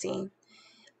advocacy.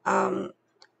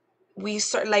 We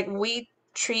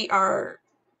treat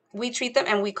them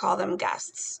and we call them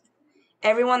guests.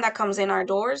 Everyone that comes in our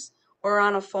doors or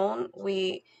on a phone,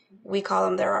 we call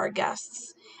them, they're our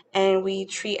guests, and we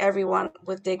treat everyone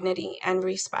with dignity and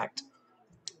respect.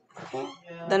 Okay,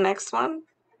 the next one.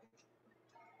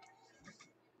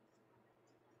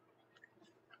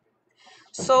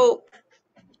 So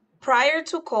prior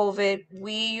to COVID,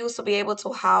 we used to be able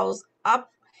to house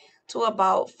up to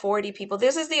about 40 people.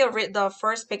 This is the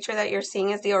first picture that you're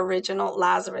seeing is the original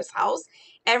Lazarus House.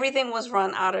 Everything was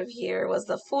run out of here. It was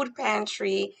the food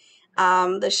pantry,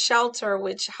 the shelter,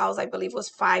 which housed, I believe, was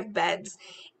 5 beds,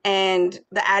 and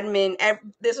the admin.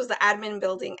 This was the admin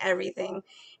building, everything,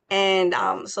 and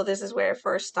so this is where it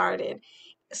first started.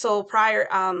 So prior,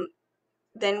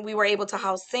 then we were able to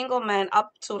house single men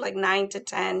up to like 9 to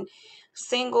 10,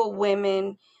 single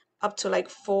women up to like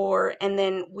 4, and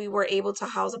then we were able to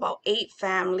house about 8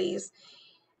 families.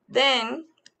 Then,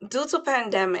 due to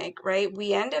pandemic, right,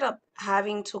 we ended up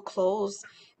having to close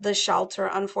the shelter,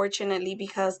 unfortunately,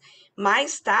 because my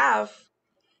staff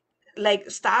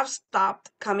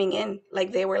stopped coming in.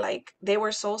 They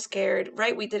were so scared,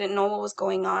 right? We didn't know what was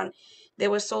going on. They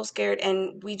were so scared,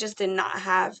 and we just did not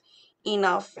have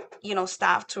enough,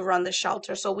 staff to run the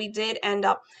shelter. So we did end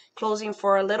up closing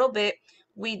for a little bit.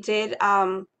 We did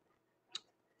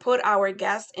put our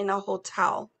guests in a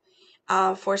hotel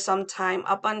for some time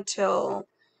up until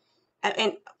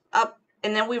and up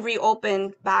and then we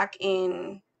reopened back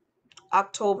in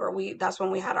October. That's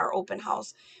when we had our open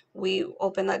house. We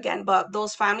opened again, but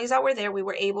those families that were there, we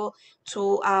were able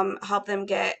to help them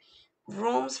get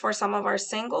rooms for some of our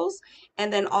singles,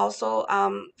 and then also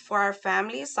for our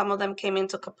families. Some of them came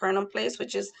into Capernaum Place,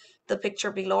 which is the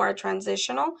picture below, our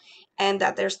transitional, and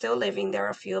that they're still living there,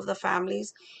 a few of the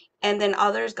families. And then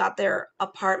others got their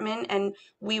apartment, and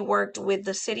we worked with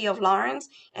the city of Lawrence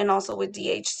and also with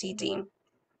DHCD.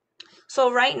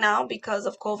 So right now, because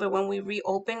of COVID, when we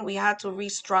reopened, we had to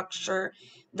restructure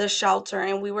the shelter,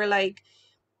 and we were like,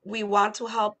 we want to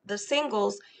help the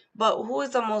singles, but who is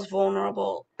the most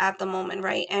vulnerable at the moment,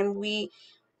 right? And we,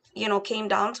 came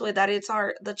down to it that it's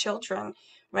the children,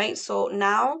 right? So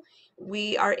now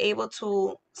we are able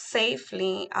to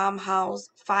safely house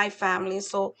 5 families.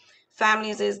 So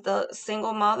families is the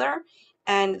single mother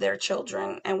and their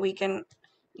children, and we can,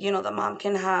 the mom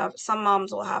can have, some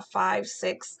moms will have 5,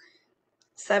 6,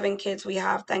 7 kids.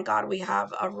 Thank God, we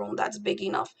have a room that's big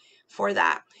enough for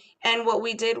that. And what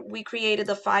we did, we created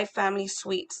the 5 family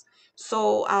suites.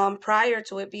 So prior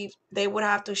to it, they would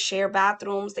have to share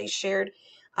bathrooms. They shared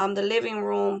the living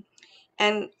room,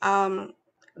 and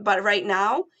but right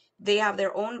now they have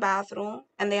their own bathroom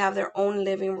and they have their own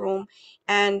living room.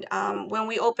 And when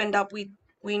we opened up, we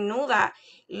knew that,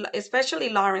 especially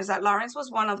Lawrence, that Lawrence was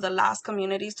one of the last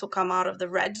communities to come out of the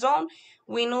red zone.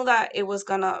 We knew that it was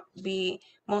gonna be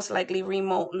most likely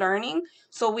remote learning.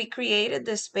 So we created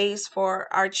this space for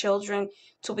our children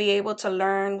to be able to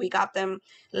learn. We got them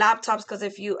laptops, because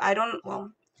if you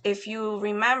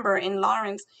remember, in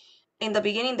Lawrence, in the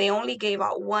beginning, they only gave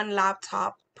out 1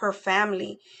 laptop per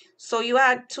family. So you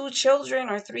had 2 children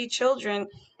or 3 children,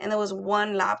 and there was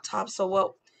 1 laptop. So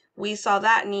what we saw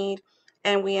that need,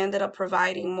 and we ended up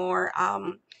providing more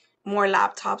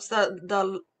laptops.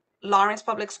 The Lawrence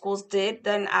Public Schools did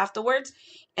then afterwards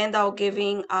end up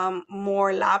giving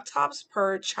more laptops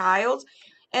per child.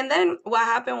 And then what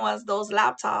happened was, those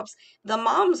laptops, the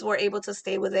moms were able to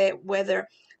stay with it, whether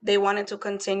they wanted to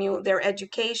continue their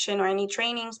education or any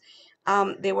trainings.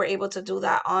 They were able to do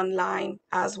that online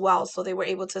as well. So they were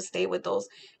able to stay with those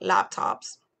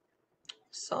laptops.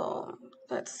 So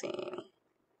let's see.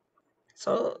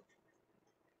 So,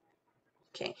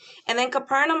 okay. And then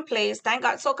Capernaum Place, thank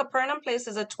God. So Capernaum Place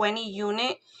is a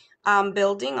 20-unit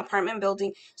apartment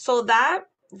building. So that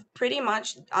pretty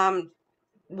much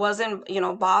wasn't,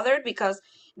 bothered, because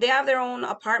they have their own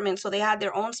apartment. So they had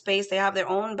their own space. They have their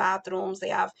own bathrooms.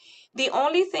 The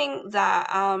only thing that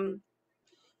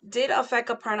did affect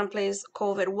Capernaum Place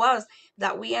COVID was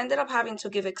that we ended up having to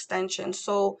give extensions.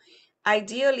 So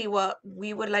ideally, what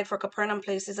we would like for Capernaum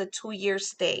Place is a 2-year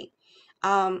stay.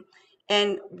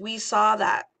 And we saw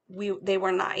that they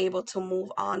were not able to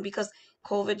move on, because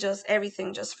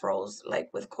everything just froze, like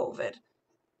with COVID.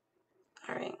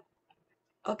 All right.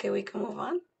 Okay, we can move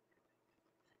on.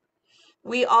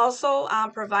 We also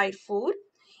provide food,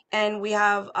 and we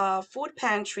have a food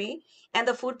pantry, and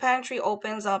the food pantry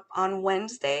opens up on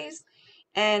Wednesdays,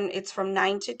 and it's from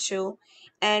 9 to 2.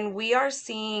 And we are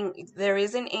seeing there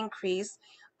is an increase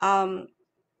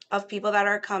of people that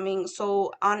are coming.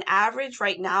 So on average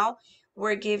right now,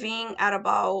 we're giving at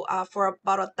about for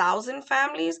about 1,000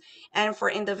 families, and for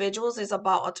individuals is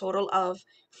about a total of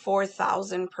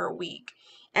 4,000 per week.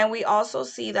 And we also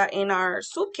see that in our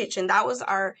soup kitchen, that was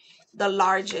the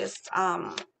largest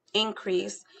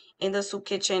increase in the soup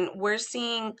kitchen. We're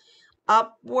seeing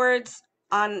upwards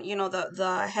on, you know,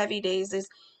 the heavy days is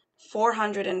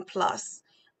 400 and plus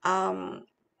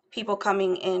people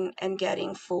coming in and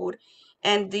getting food.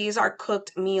 And these are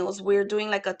cooked meals. We're doing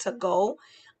like a to-go.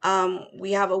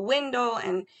 We have a window,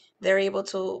 and they're able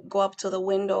to go up to the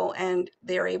window and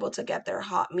they're able to get their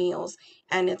hot meals,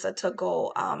 and it's a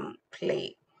to-go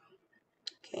plate.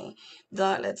 Okay,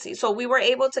 let's see. So we were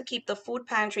able to keep the food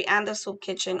pantry and the soup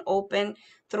kitchen open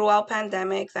throughout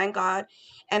pandemic, thank God.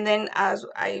 And then, as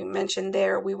I mentioned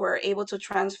there, we were able to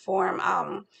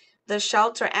transform the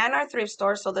shelter and our thrift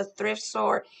store. So the thrift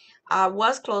store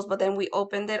was closed, but then we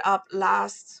opened it up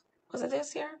was it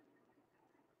this year?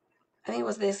 I think it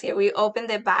was this year. We opened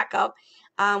it back up.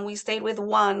 We stayed with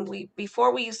one.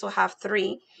 Before we used to have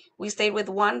three. We stayed with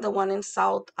one, the one in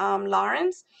South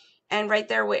Lawrence, and right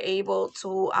there we're able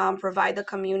to provide the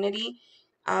community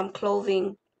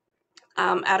clothing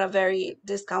at a very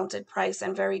discounted price,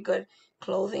 and very good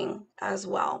clothing as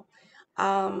well.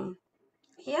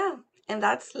 Yeah, and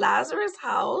that's Lazarus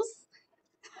House.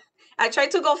 I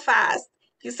tried to go fast.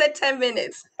 You said 10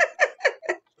 minutes.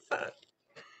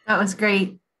 That was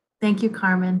great. Thank you,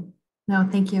 Carmen. No,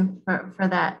 thank you for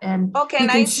that. And Oh, can you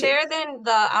I can see, share then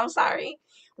I'm sorry.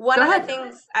 One go of the ahead.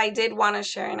 things I did want to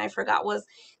share and I forgot was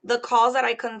the calls that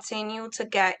I continue to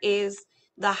get is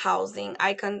the housing.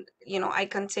 I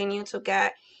continue to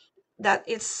get that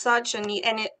it's such a need.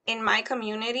 And in my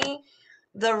community,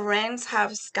 the rents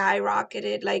have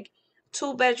skyrocketed. Like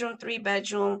 2-bedroom,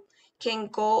 3-bedroom can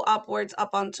go upwards up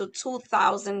onto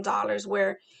 $2,000,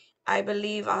 where I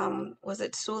believe was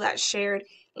it Sue that shared,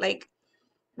 like,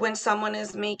 when someone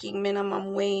is making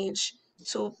minimum wage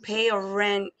to pay a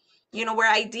rent,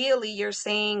 where ideally you're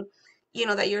saying,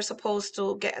 that you're supposed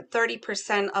to get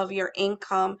 30% of your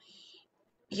income,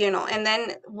 and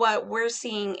then what we're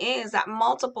seeing is that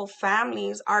multiple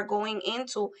families are going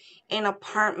into an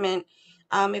apartment.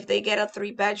 If they get a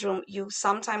 3-bedroom, you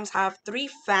sometimes have 3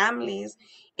 families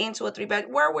into a 3-bed,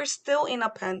 where we're still in a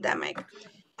pandemic.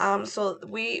 So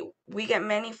we get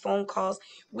many phone calls.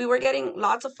 We were getting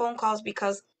lots of phone calls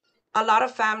because a lot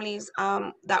of families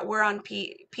that were on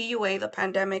PUA, the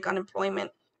pandemic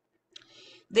unemployment,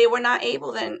 they were not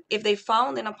able then, if they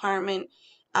found an apartment,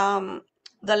 the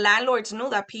landlords knew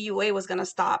that PUA was going to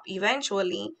stop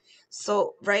eventually.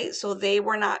 So, right. So they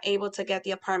were not able to get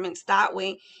the apartments that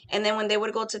way. And then when they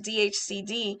would go to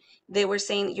DHCD, they were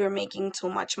saying you're making too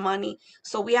much money.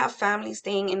 So we have families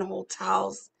staying in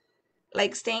hotels,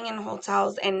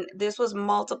 and this was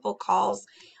multiple calls,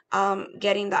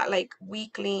 getting that like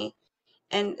weekly.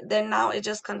 And then now it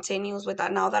just continues with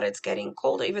that, now that it's getting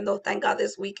colder, even though thank God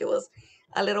this week it was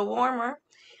a little warmer.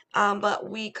 But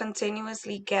we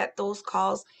continuously get those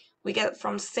calls. We get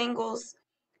from singles,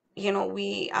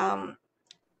 we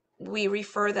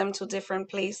refer them to different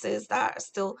places that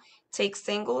still take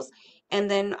singles. And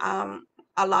then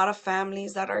a lot of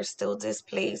families that are still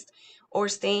displaced or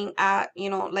staying at,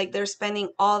 like they're spending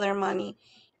all their money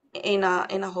in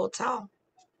a hotel.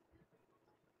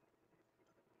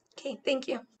 Okay, thank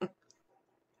you.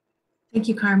 Thank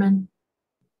you, Carmen.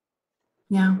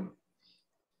 Yeah.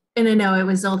 And I know it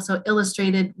was also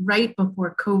illustrated right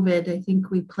before COVID. I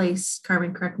think we placed,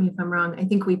 Carmen, correct me if I'm wrong, I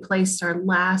think we placed our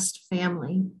last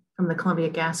family from the Columbia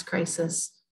gas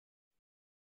crisis,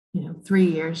 3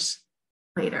 years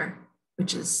later,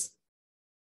 which is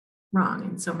wrong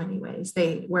in so many ways.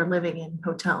 They were living in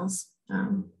hotels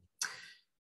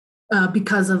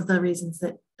because of the reasons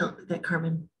that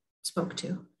Carmen spoke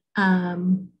to.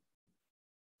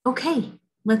 Okay,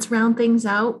 let's round things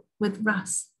out with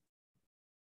Russ.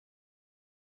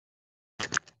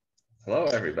 Hello,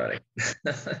 everybody.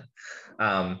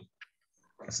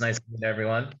 It's nice to meet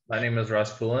everyone. My name is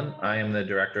Russ Poulin. I am the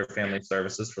Director of Family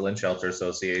Services for Lynn Shelter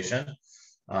Association.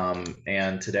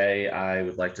 And today I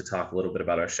would like to talk a little bit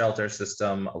about our shelter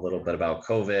system, a little bit about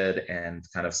COVID, and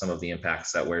kind of some of the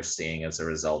impacts that we're seeing as a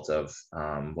result of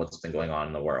what's been going on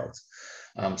in the world.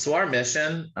 So our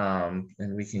mission,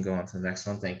 and we can go on to the next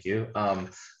one, thank you.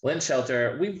 Lynn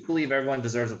Shelter, we believe everyone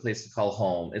deserves a place to call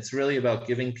home. It's really about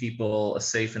giving people a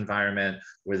safe environment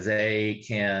where they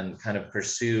can kind of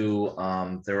pursue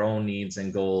their own needs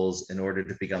and goals in order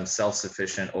to become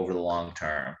self-sufficient over the long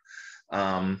term.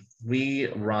 We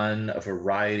run a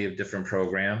variety of different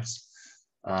programs.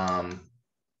 And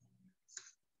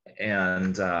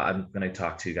I'm going to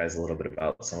talk to you guys a little bit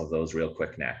about some of those real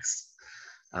quick next.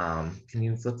 Can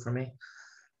you flip for me?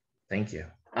 Thank you.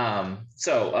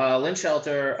 Lynn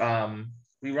Shelter,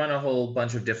 we run a whole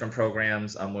bunch of different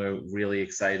programs. We're really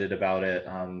excited about it.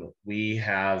 We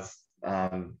have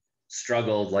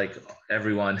struggled, like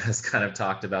everyone has kind of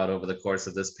talked about over the course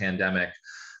of this pandemic,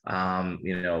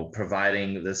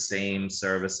 providing the same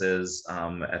services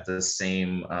at the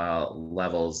same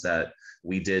levels that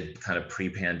we did kind of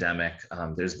pre-pandemic.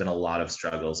 There's been a lot of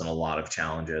struggles and a lot of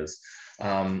challenges.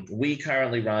 We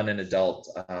currently run an adult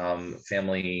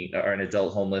family or an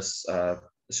adult homeless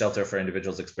shelter for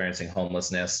individuals experiencing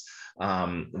homelessness.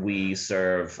 We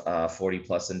serve 40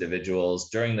 plus individuals.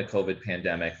 During the COVID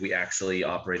pandemic, we actually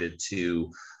operated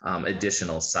 2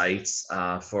 additional sites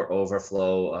for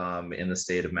overflow in the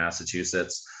state of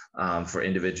Massachusetts for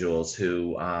individuals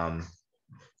who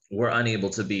were unable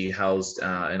to be housed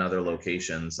in other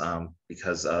locations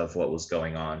because of what was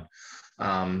going on.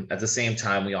 At the same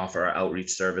time, we offer our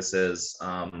outreach services.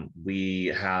 We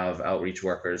have outreach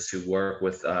workers who work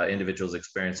with individuals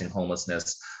experiencing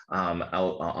homelessness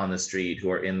out on the street, who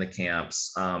are in the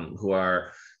camps, who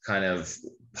are kind of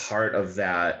part of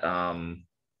that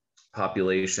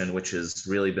population, which has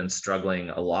really been struggling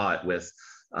a lot with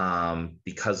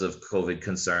because of COVID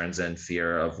concerns and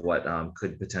fear of what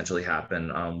could potentially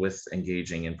happen with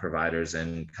engaging in providers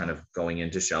and kind of going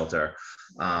into shelter.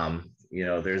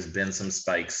 There's been some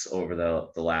spikes over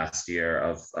the last year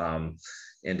of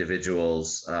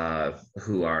individuals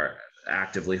who are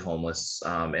actively homeless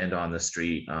and on the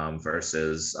street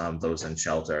versus those in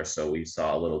shelter. So we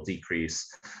saw a little decrease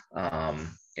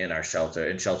in our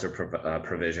shelter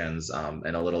provisions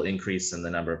and a little increase in the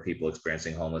number of people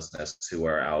experiencing homelessness who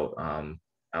are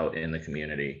out in the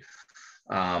community.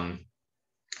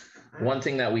 One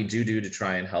thing that we do to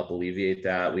try and help alleviate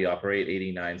that, we operate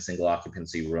 89 single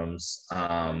occupancy rooms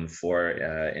for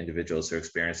individuals who are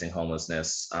experiencing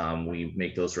homelessness. We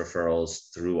make those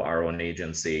referrals through our own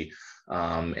agency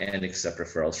and accept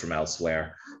referrals from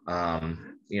elsewhere.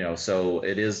 So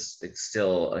it's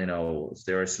still,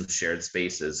 there are some shared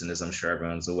spaces, and as I'm sure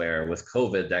everyone's aware, with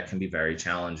COVID, that can be very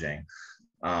challenging.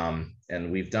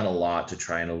 And we've done a lot to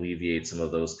try and alleviate some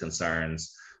of those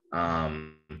concerns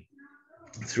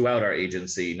throughout our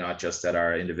agency, not just at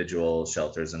our individual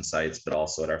shelters and sites, but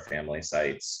also at our family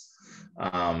sites.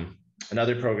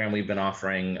 Another program we've been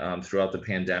offering throughout the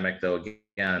pandemic, though,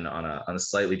 again, on a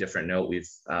slightly different note, we've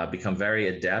become very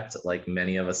adept, like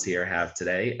many of us here have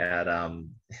today, at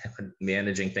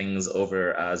managing things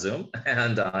over Zoom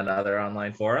and on other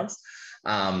online forums.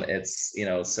 It's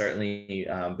certainly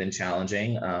been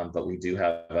challenging, but we do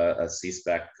have a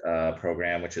CSPEC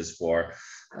program, which is for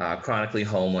chronically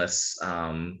homeless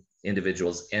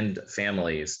individuals and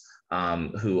families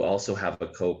who also have a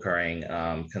co-occurring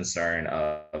concern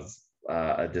of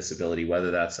a disability,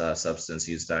 whether that's a substance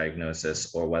use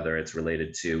diagnosis or whether it's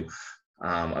related to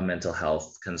a mental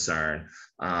health concern.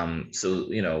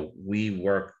 So we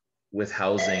work with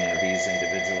housing these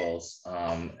individuals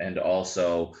and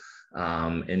also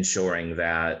ensuring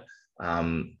that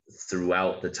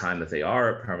throughout the time that they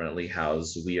are permanently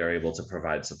housed, we are able to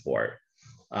provide support.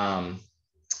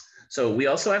 So we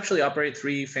also actually operate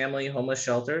 3 family homeless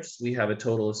shelters. We have a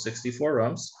total of 64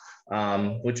 rooms,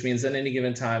 which means at any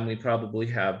given time, we probably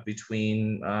have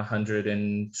between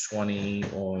 120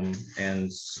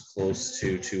 and close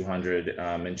to 200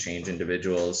 and change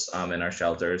individuals in our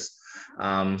shelters.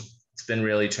 It's been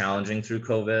really challenging through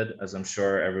COVID, as I'm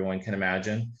sure everyone can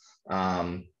imagine.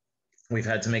 We've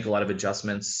had to make a lot of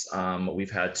adjustments.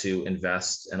 We've had to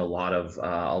invest in a lot of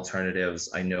alternatives.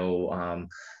 I know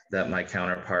that my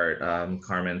counterpart,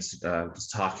 Carmen's, was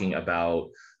talking about,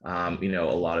 a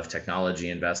lot of technology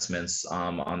investments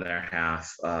on their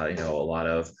half, a lot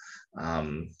of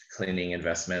cleaning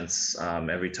investments.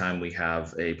 Every time we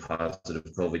have a positive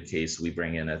COVID case, we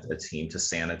bring in a team to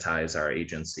sanitize our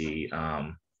agency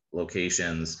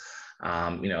locations.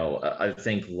 I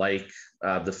think like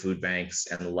the food banks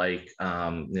and like,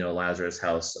 Lazarus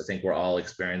House, I think we're all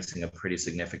experiencing a pretty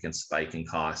significant spike in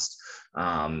cost,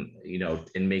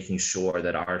 in making sure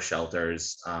that our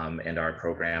shelters and our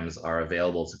programs are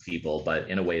available to people, but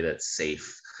in a way that's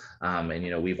safe.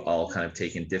 And, we've all kind of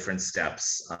taken different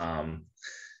steps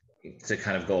to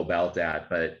kind of go about that.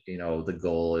 But, the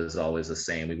goal is always the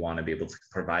same. We want to be able to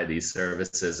provide these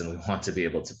services, and we want to be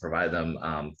able to provide them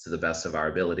to the best of our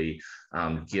ability,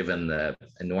 given the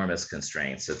enormous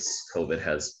constraints that COVID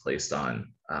has placed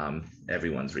on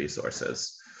everyone's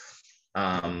resources.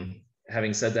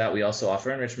 Having said that, we also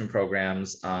offer enrichment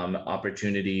programs,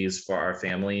 opportunities for our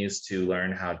families to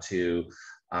learn how to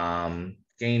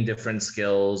gain different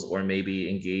skills or maybe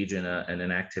engage in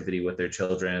an activity with their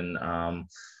children,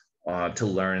 to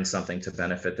learn something to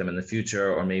benefit them in the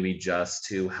future, or maybe just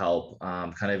to help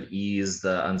kind of ease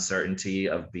the uncertainty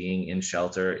of being in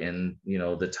shelter in, you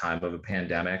know, the time of a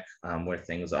pandemic where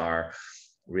things are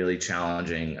really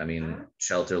challenging. I mean,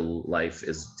 shelter life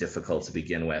is difficult to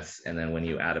begin with. And then when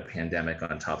you add a pandemic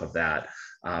on top of that,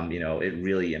 you know, it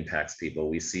really impacts people.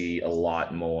 We see a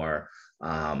lot more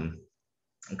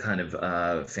kind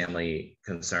of family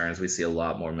concerns. We see a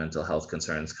lot more mental health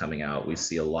concerns coming out. We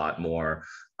see a lot more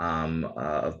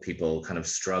of people kind of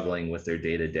struggling with their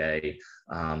day-to-day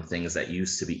things that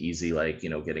used to be easy, like, you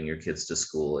know, getting your kids to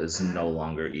school is no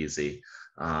longer easy,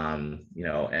 you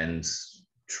know, and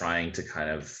trying to kind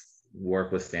of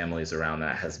work with families around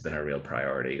that has been a real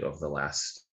priority over the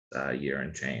last year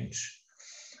and change.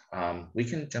 We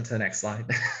can jump to the next slide.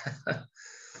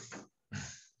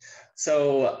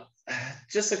 So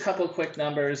just a couple of quick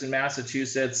numbers. In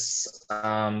Massachusetts,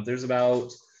 there's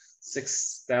about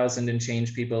 6,000 and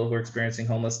change people who are experiencing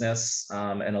homelessness,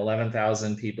 and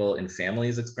 11,000 people in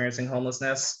families experiencing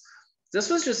homelessness. This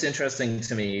was just interesting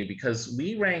to me because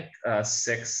we rank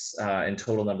 6 in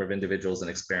total number of individuals in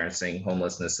experiencing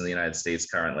homelessness in the United States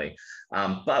currently.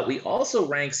 But we also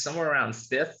rank somewhere around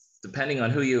 5th, depending on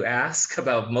who you ask,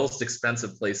 about most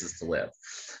expensive places to live.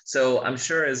 So I'm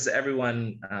sure, as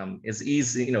everyone is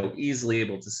easily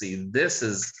able to see, this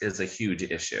is a huge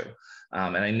issue.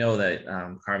 And I know that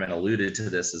Carmen alluded to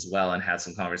this as well and had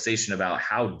some conversation about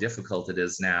how difficult it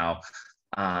is now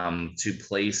to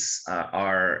place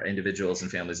our individuals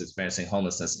and families experiencing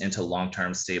homelessness into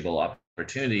long-term stable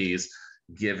opportunities,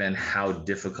 given how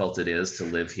difficult it is to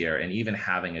live here. And even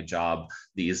having a job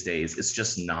these days, it's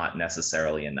just not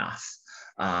necessarily enough.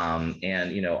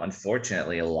 And, you know,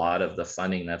 unfortunately, a lot of the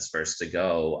funding that's first to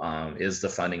go is the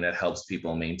funding that helps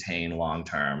people maintain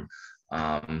long-term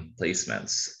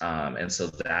placements. And so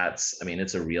that's, I mean,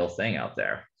 it's a real thing out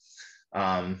there.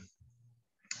 Can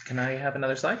I have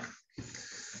another slide?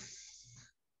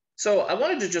 So I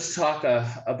wanted to just talk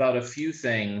about a few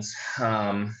things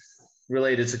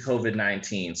related to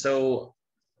COVID-19. So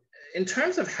in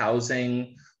terms of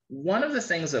housing, one of the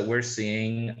things that we're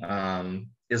seeing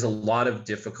is a lot of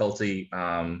difficulty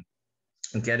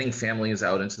getting families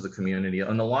out into the community,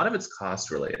 and a lot of it's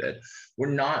cost related. We're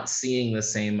not seeing the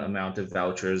same amount of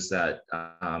vouchers that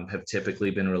have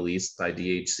typically been released by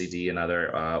DHCD and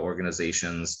other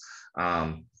organizations.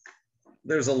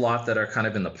 There's a lot that are kind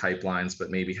of in the pipelines, but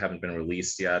maybe haven't been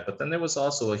released yet. But then there was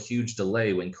also a huge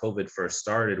delay when COVID first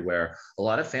started, where a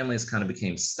lot of families kind of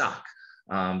became stuck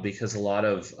because a lot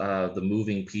of the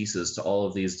moving pieces to all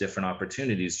of these different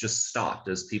opportunities just stopped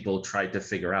as people tried to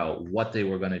figure out what they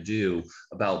were going to do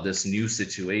about this new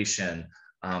situation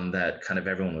that kind of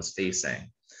everyone was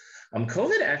facing.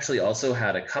 COVID actually also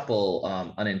had a couple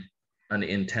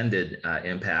unintended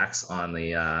impacts on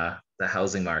the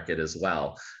housing market as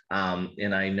well.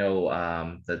 And I know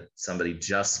that somebody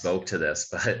just spoke to this,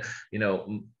 but, you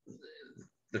know,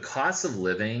 the cost of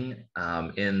living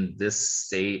in this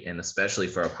state, and especially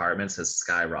for apartments, has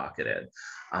skyrocketed,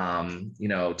 you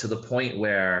know, to the point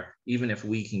where even if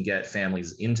we can get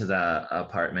families into the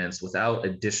apartments without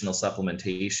additional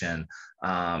supplementation,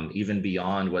 even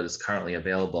beyond what is currently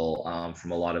available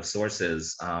from a lot of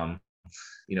sources,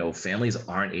 you know, families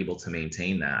aren't able to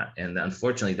maintain that. And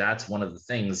unfortunately, that's one of the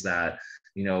things that,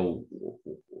 you know,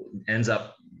 ends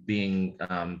up being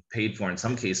paid for in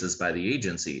some cases by the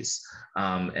agencies.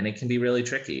 And it can be really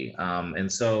tricky.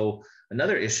 And so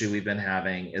another issue we've been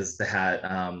having is that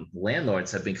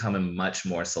landlords have become much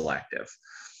more selective.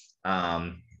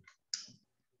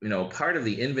 You know, part of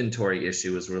the inventory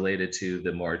issue is related to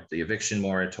the eviction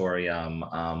moratorium,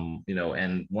 you know,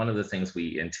 and one of the things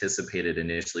we anticipated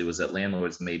initially was that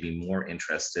landlords may be more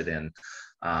interested in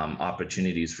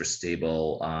opportunities for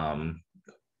stable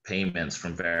payments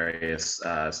from various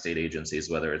state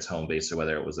agencies, whether it's home-based or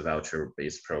whether it was a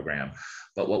voucher-based program.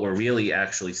 But what we're really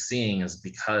actually seeing is,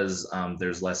 because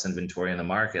there's less inventory in the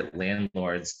market,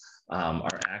 landlords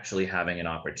are actually having an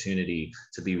opportunity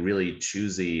to be really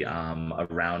choosy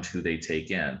around who they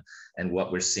take in. And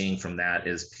what we're seeing from that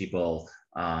is people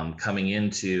coming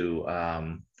into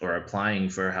or applying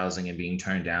for housing and being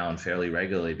turned down fairly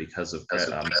regularly because of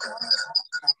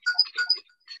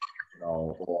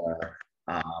or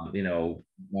you know,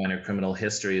 minor criminal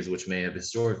histories, which may have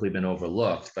historically been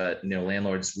overlooked, but, you know,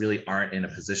 landlords really aren't in a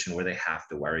position where they have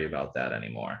to worry about that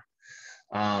anymore.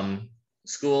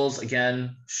 Schools,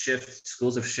 again,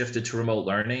 schools have shifted to remote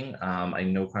learning. I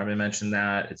know Carmen mentioned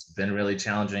that. It's been really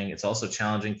challenging. It's also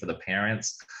challenging for the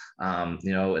parents.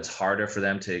 You know, it's harder for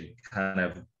them to kind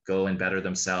of go and better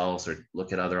themselves or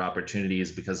look at other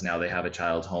opportunities because now they have a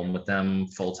child home with them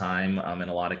full time. In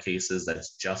a lot of cases,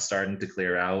 that's just starting to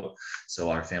clear out. So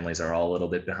our families are all a little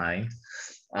bit behind.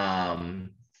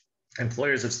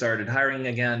 Employers have started hiring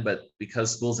again, but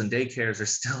because schools and daycares are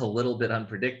still a little bit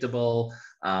unpredictable,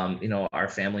 our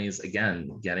families, again,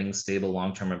 getting stable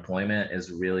long-term employment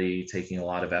is really taking a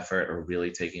lot of effort or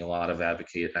really taking a lot of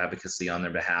advocacy on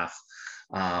their behalf.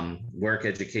 Work,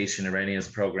 education, and readiness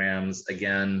programs,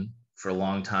 again, for a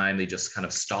long time, they just kind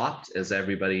of stopped as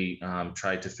everybody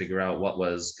tried to figure out what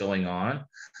was going on.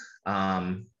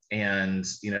 And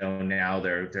now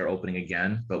they're opening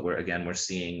again, but we're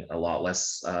seeing a lot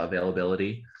less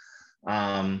availability.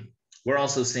 We're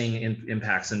also seeing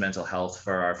impacts in mental health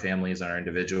for our families and our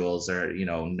individuals are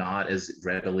not as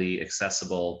readily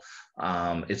accessible.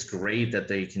 It's great that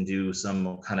they can do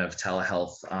some kind of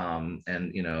telehealth and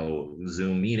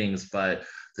Zoom meetings, but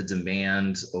the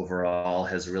demand overall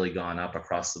has really gone up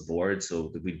across the board,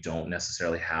 so we don't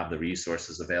necessarily have the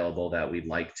resources available that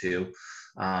we'd like to.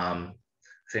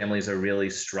 Families are really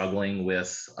struggling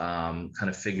with kind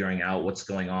of figuring out what's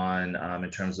going on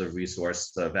in terms of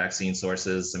vaccine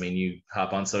sources. I mean, you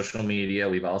hop on social media,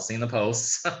 we've all seen the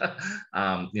posts.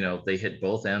 They hit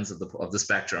both ends of the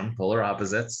spectrum, polar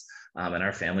opposites. And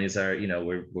our families are,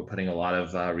 we're putting a lot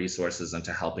of resources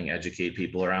into helping educate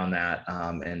people around that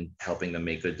and helping them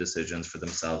make good decisions for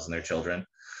themselves and their children.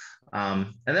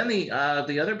 And then the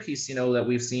other piece, that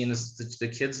we've seen is the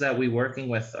kids that we're working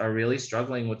with are really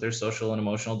struggling with their social and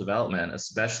emotional development,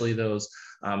 especially those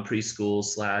preschool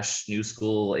 / new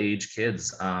school age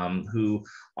kids who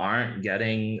aren't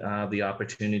getting the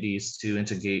opportunities to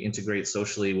integrate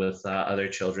socially with other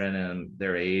children and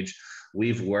their age.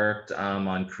 We've worked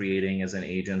on creating as an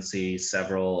agency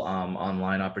several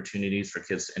online opportunities for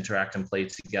kids to interact and play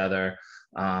together.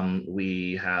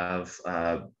 We have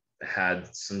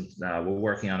had some, we're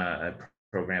working on a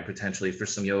program potentially for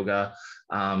some yoga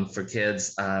for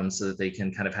kids so that they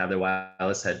can kind of have their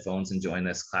wireless headphones and join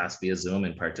this class via Zoom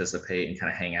and participate and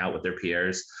kind of hang out with their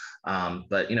peers.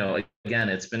 But, again,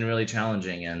 it's been really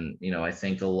challenging. And, I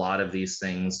think a lot of these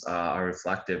things are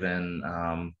reflective in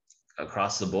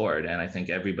across the board. And I think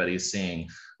everybody's seeing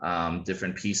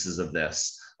different pieces of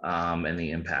this and the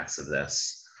impacts of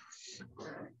this.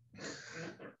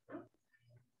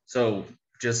 So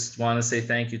just want to say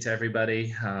thank you to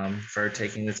everybody for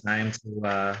taking the time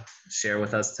to share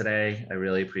with us today. I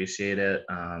really appreciate it.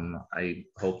 I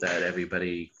hope that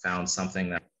everybody found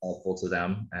something that's helpful to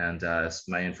them. And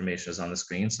my information is on the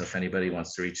screen. So if anybody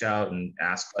wants to reach out and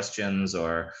ask questions,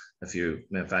 or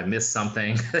if I missed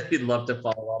something that you'd love to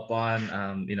follow up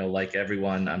on, like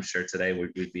everyone, I'm sure today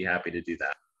we'd be happy to do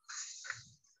that.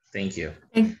 Thank you.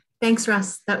 Thanks,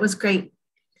 Russ. That was great.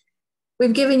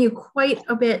 We've given you quite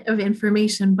a bit of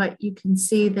information, but you can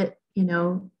see that,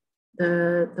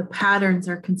 the patterns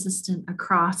are consistent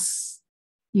across.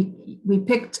 We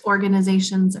picked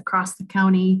organizations across the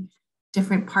county,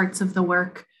 different parts of the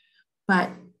work, but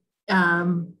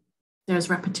there's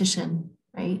repetition,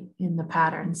 right, in the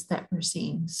patterns that we're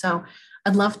seeing. So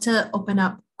I'd love to open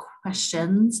up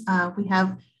questions.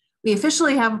 We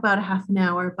officially have about a half an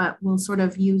hour, but we'll sort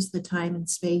of use the time and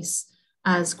space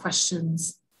as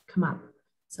questions come up.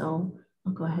 So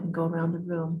I'll go ahead and go around the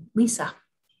room. Lisa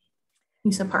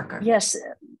Parker. Yes,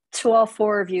 to all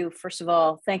four of you, first of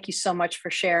all, thank you so much for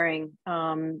sharing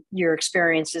your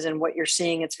experiences and what you're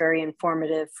seeing. It's very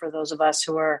informative for those of us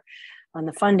who are on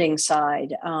the funding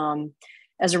side.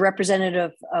 As a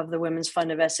representative of the Women's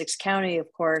Fund of Essex County,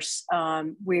 of course,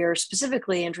 we are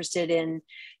specifically interested in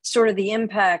sort of the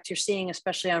impact you're seeing,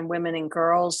 especially on women and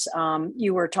girls.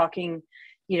 You were talking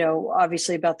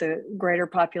obviously about the greater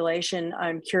population.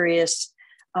 I'm curious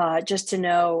just to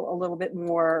know a little bit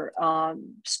more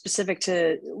specific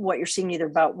to what you're seeing either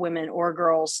about women or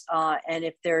girls, and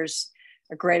if there's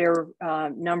a greater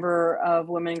number of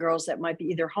women and girls that might be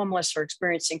either homeless or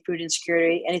experiencing food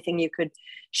insecurity. Anything you could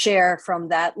share from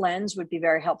that lens would be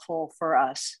very helpful for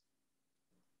us.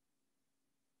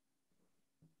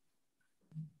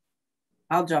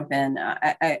 I'll jump in.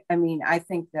 I mean, I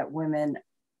think that women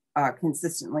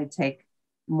consistently take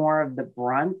more of the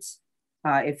brunt.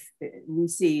 If we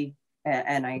see,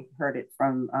 and I heard it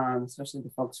from especially the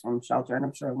folks from shelter, and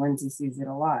I'm sure Lindsay sees it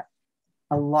a lot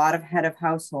of head of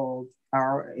household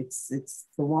it's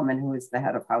the woman who is the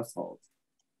head of household.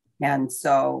 And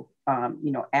so,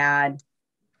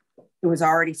 it was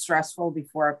already stressful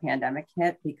before a pandemic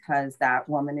hit because that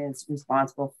woman is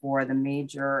responsible for the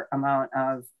major amount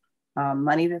of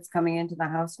money that's coming into the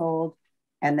household.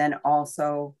 And then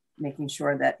also making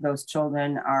sure that those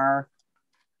children are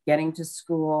getting to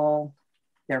school,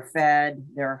 they're fed,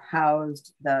 they're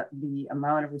housed. The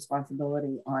amount of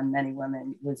responsibility on many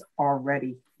women was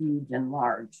already huge and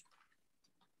large.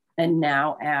 And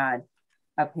now add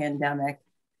a pandemic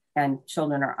and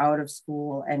children are out of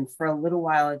school. And for a little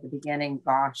while at the beginning,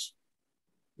 gosh,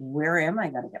 where am I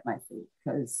going to get my food?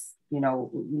 Because,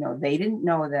 they didn't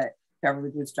know that Beverly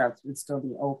Bootstraps would still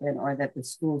be open or that the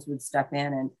schools would step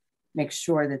in and make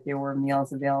sure that there were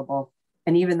meals available.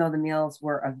 And even though the meals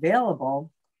were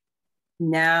available,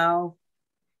 now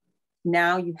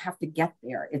you have to get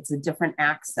there. It's a different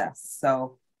access.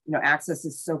 So, access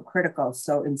is so critical.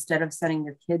 So instead of sending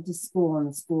your kid to school and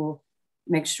the school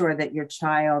make sure that your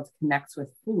child connects with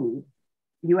food,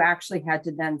 you actually had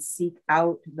to then seek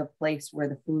out the place where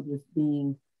the food was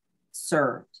being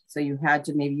served. So you had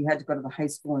to go to the high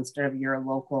school instead of your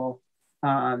local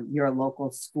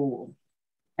school.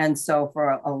 And so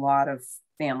for a lot of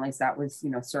families, that was,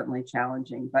 certainly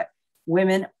challenging. But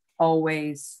women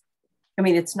always,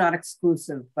 it's not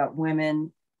exclusive, but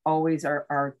women always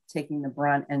are taking the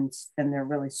brunt, and they're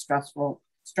really stressed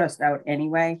out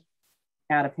anyway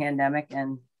at a pandemic.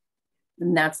 And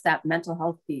that's that mental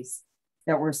health piece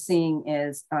that we're seeing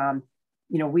is,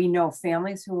 we know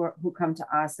families who come to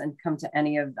us and come to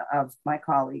any of my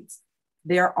colleagues,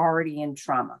 they're already in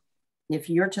trauma. If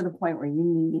you're to the point where you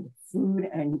need food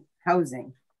and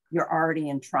housing, you're already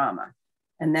in trauma.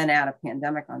 And then add a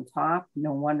pandemic on top,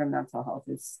 no wonder mental health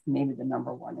is maybe the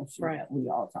number one issue that we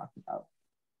all talked about.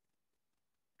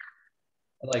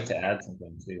 I'd like to add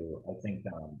something too. I think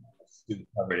Stu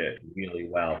covered it really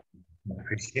well. I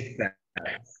appreciate that.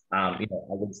 I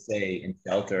would say in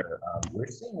shelter, we're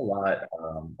seeing a lot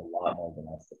more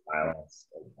domestic violence,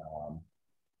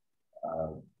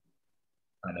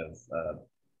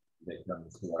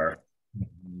 victims who are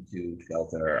into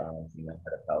shelter, female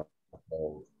head of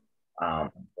household.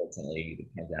 Unfortunately, the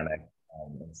pandemic,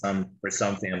 for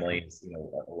some families,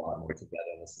 a lot more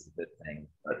togetherness is a good thing,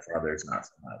 but for others, not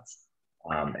so much.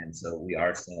 And so we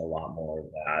are seeing a lot more of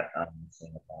that.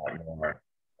 Seeing a lot more,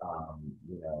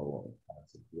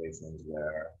 situations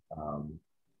where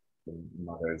the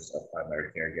mothers of primary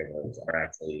caregivers are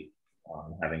actually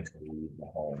having to leave the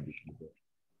home because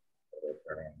of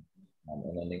their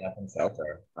and ending up in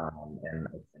shelter. And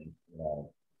I think,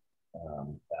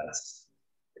 that's,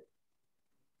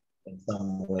 in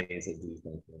some ways, I do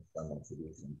think there's some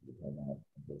solution to the pandemic.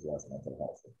 There's less mental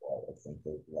health support. I think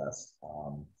there's less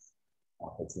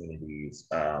opportunities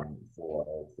for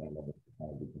families to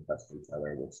kind of decompress to each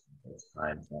other, which there's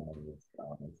times families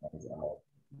in terms of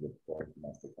report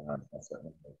domestic violence. I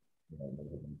certainly think,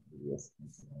 maybe in previous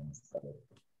incidents, but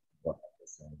what the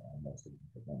same most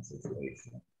significant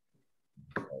situation.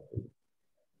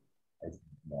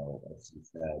 As you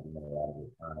said, a lot of the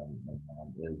time, my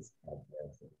mom is at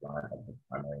the front of the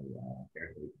primary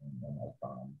caretaking and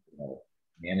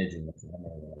managing the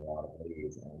family in a lot of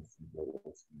ways. And as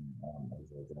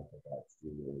a result of that, she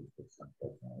really puts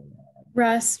something.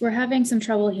 Russ, we're having some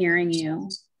trouble hearing you.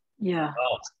 Yeah.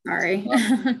 Oh. Sorry.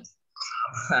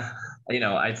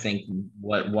 I think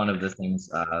one of the things,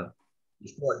 the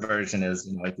short version is,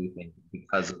 I do think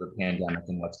because of the pandemic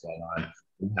and what's going on,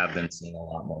 we have been seeing a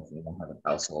lot more female head of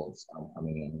households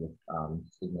coming in with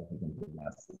significant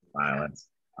domestic violence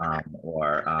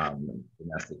or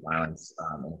domestic violence in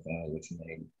a family, which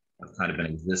may have kind of been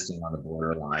existing on the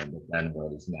borderline, but then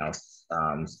was now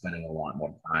spending a lot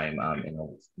more time in a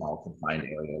small confined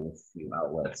area with few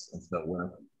outlets. And so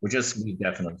we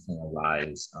definitely seeing a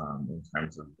rise in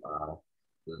terms of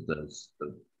the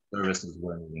services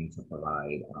we're needing to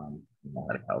provide female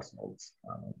head of households.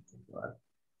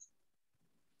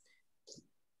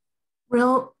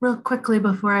 Real quickly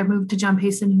before I move to John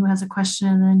Payson, who has a question,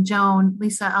 and then Joan,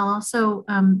 Lisa, I'll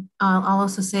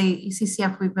also say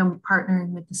ECCF, we've been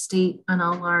partnering with the state on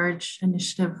a large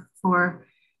initiative we're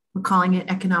calling it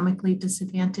economically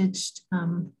disadvantaged,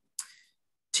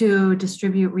 to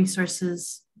distribute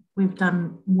resources. We've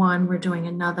done one, we're doing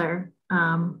another.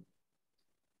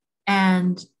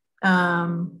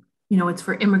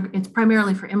 It's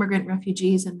primarily for immigrant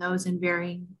refugees and those in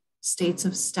varying states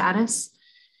of status.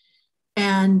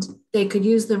 And they could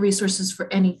use the resources for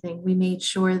anything. We made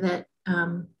sure that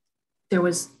there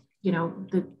was,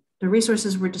 the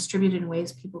resources were distributed in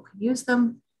ways people could use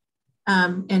them.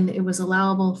 And it was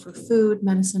allowable for food,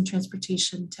 medicine,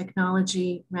 transportation,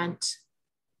 technology, rent,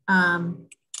 an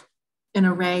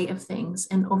array of things.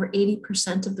 And over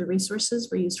 80% of the resources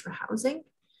were used for housing,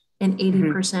 and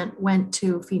 80% went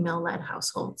to female-led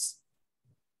households.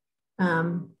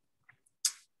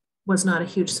 Was not a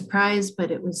huge surprise,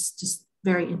 but it was just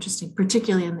very interesting,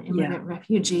 particularly in the immigrant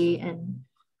refugee and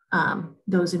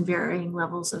those in varying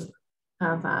levels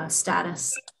of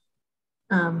status.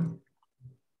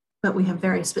 But we have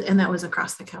various, and that was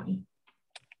across the county.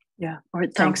 Yeah, all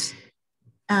right, thanks.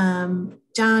 So,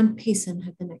 John Payson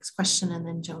had the next question, and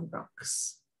then Joan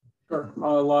Brooks. Sure,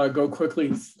 I'll go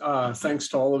quickly. Thanks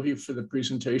to all of you for the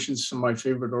presentations. Some of my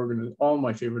favorite all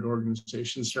my favorite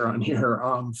organizations are on here,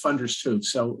 funders too.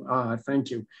 So thank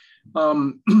you.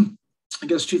 I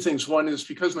guess two things. One is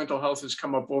because mental health has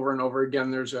come up over and over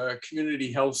again, there's a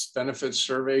community health benefits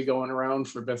survey going around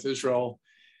for Beth Israel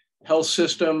Health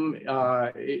System.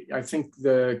 I think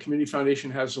the Community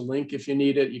Foundation has a link if you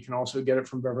need it. You can also get it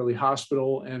from Beverly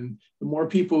Hospital. And the more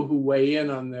people who weigh in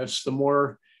on this, the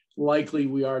more likely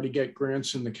we are to get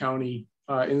grants in the county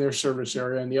in their service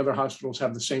area. And the other hospitals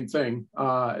have the same thing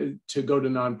to go to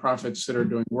nonprofits that are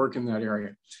doing work in that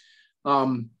area.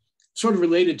 Sort of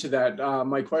related to that,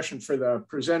 my question for the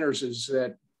presenters is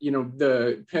that, you know,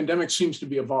 the pandemic seems to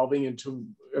be evolving into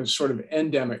a sort of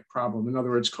endemic problem. In other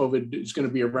words, COVID is going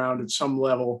to be around at some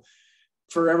level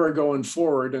forever going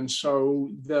forward. And so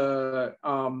the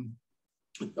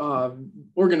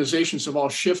organizations have all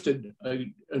shifted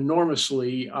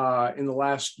enormously in the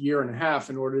last year and a half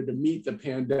in order to meet the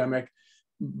pandemic.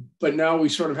 But now we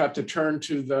sort of have to turn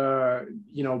to the,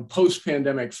 you know,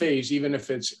 post-pandemic phase, even if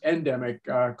it's endemic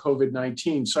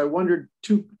COVID-19. So I wondered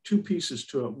two pieces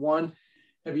to it. One,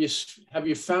 have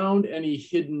you found any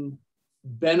hidden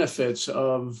benefits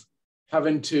of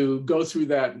having to go through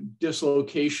that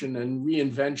dislocation and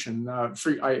reinvention?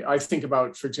 I think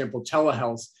about, for example,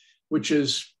 telehealth, which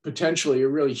is potentially a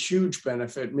really huge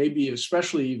benefit, maybe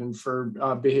especially even for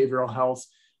behavioral health.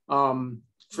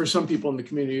 For some people in the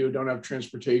community who don't have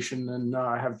transportation and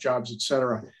have jobs, et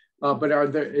cetera. But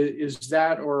is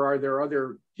that, or are there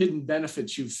other hidden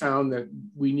benefits you've found that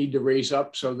we need to raise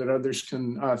up so that others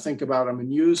can think about them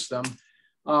and use them?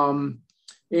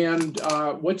 And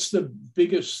what's the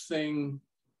biggest thing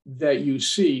that you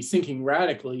see, thinking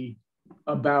radically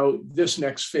about this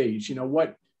next phase? You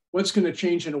know, what's going to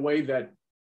change in a way that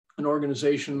an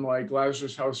organization like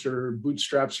Lazarus House or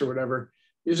Bootstraps or whatever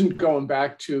isn't going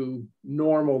back to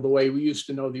normal the way we used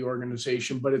to know the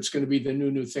organization, but it's going to be the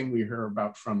new thing we hear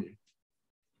about from you.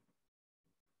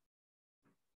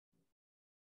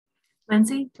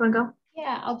 Lindsay, do you want to go?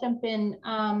 Yeah, I'll jump in.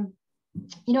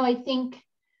 You know, I think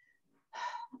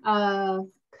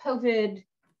COVID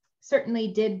certainly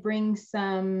did bring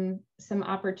some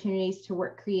opportunities to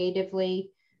work creatively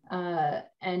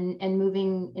and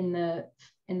moving in the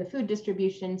food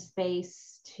distribution space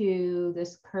to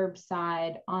this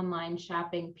curbside online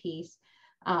shopping piece.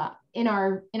 In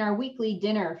our weekly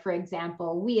dinner, for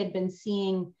example, we had been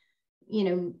seeing, you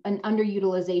know, an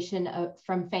underutilization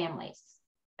from families.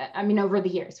 I mean, over the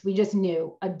years, we just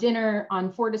knew a dinner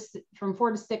on from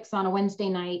 4 to 6 on a Wednesday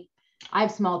night. I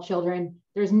have small children.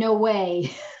 There's no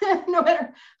way, no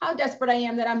matter how desperate I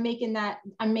am, that I'm making that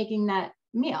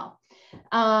meal.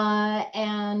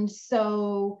 And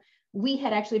so we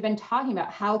had actually been talking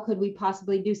about how could we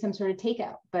possibly do some sort of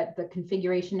takeout, but the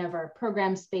configuration of our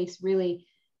program space really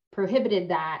prohibited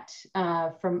that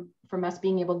from us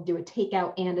being able to do a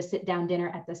takeout and a sit down dinner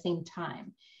at the same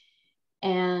time.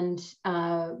 And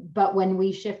but when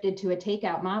we shifted to a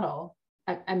takeout model,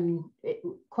 it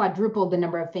quadrupled the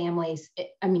number of families,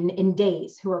 in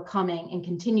days, who are coming and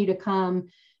continue to come.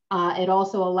 It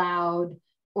also allowed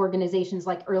organizations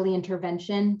like Early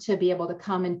Intervention to be able to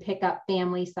come and pick up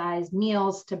family-sized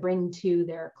meals to bring to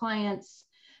their clients.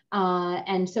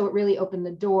 And so it really opened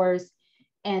the doors.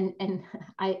 And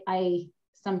I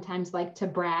sometimes like to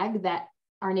brag that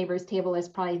Our Neighbor's Table is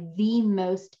probably the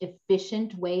most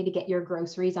efficient way to get your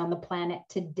groceries on the planet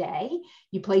today.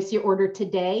 You place your order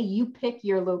today, you pick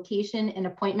your location and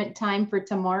appointment time for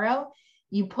tomorrow,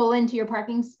 you pull into your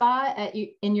parking spot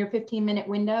in your 15-minute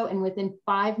window, and within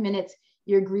 5 minutes,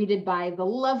 you're greeted by the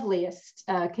loveliest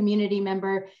community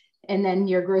member, and then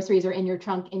your groceries are in your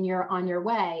trunk and you're on your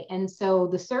way. And so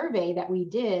the survey that we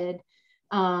did,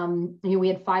 we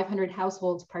had 500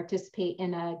 households participate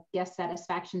in a guest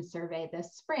satisfaction survey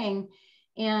this spring.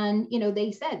 And,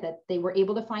 they said that they were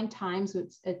able to find times,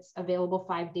 it's available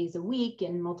 5 days a week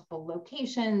in multiple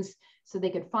locations. So they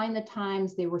could find the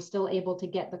times, they were still able to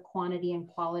get the quantity and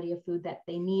quality of food that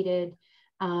they needed.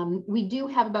 We do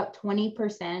have about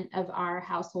 20% of our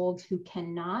households who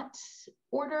cannot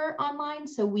order online.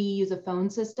 So we use a phone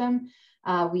system.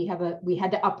 We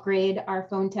had to upgrade our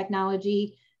phone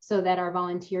technology so that our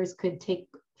volunteers could take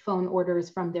phone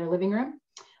orders from their living room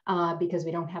because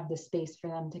we don't have the space for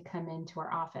them to come into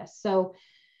our office. So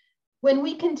when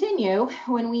we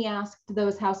asked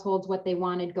those households what they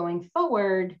wanted going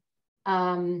forward,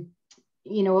 almost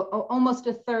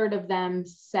a third of them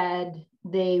said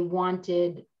they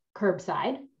wanted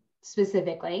curbside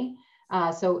specifically.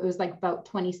 So it was like about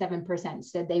 27%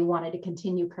 said they wanted to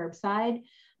continue curbside.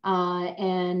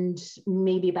 And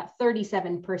maybe about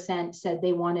 37% said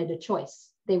they wanted a choice.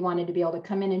 They wanted to be able to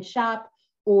come in and shop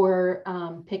or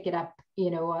pick it up,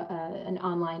 you know, an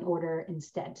online order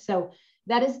instead. So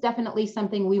that is definitely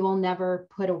something we will never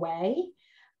put away,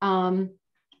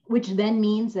 which then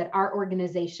means that our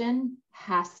organization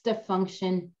has to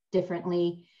function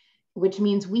differently, which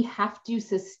means we have to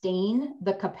sustain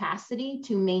the capacity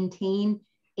to maintain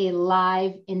a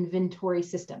live inventory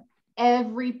system.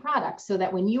 Every product, so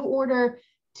that when you order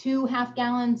 2 half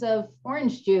gallons of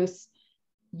orange juice,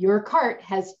 your cart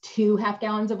has 2 half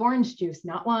gallons of orange juice,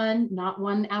 not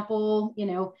one apple, you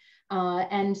know.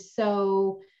 And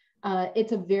so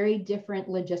it's a very different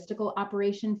logistical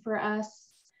operation for us.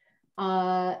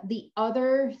 The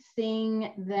other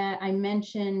thing that I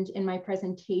mentioned in my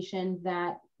presentation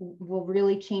that will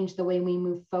really change the way we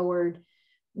move forward,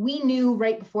 we knew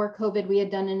right before COVID, we had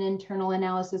done an internal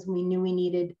analysis. We knew we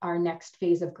needed our next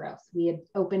phase of growth. We had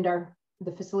opened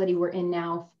the facility we're in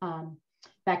now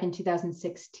back in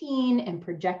 2016 and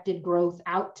projected growth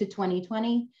out to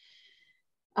 2020,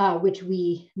 which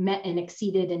we met and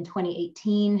exceeded in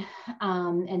 2018.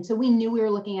 And so we knew we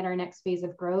were looking at our next phase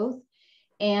of growth.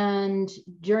 And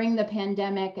during the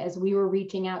pandemic, as we were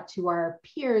reaching out to our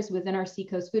peers within our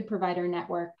Seacoast Food Provider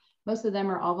Network, most of them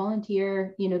are all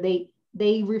volunteer. You know,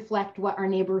 they reflect what our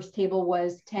Neighbors Table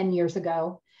was 10 years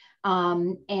ago.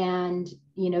 And,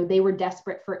 you know, they were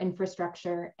desperate for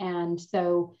infrastructure. And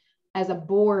so as a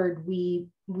board, we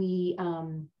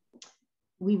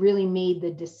really made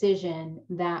the decision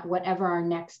that whatever our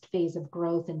next phase of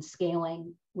growth and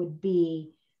scaling would be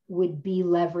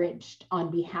leveraged on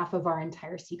behalf of our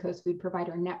entire Seacoast Food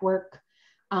Provider Network.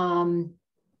 One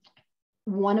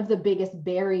of the biggest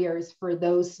barriers for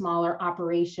those smaller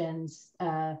operations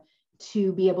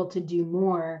to be able to do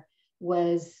more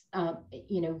was,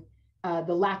 the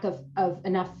lack of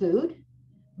enough food,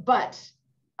 but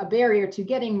a barrier to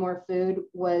getting more food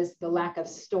was the lack of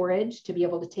storage to be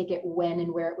able to take it when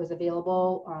and where it was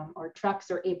available, or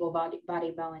trucks or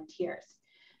able-bodied volunteers.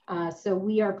 So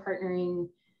we are partnering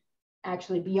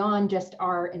actually beyond just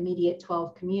our immediate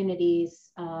 12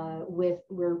 communities.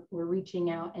 We're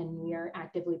reaching out and we are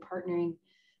actively partnering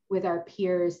with our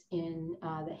peers in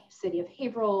the city of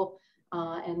Haverhill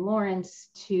and Lawrence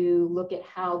to look at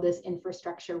how this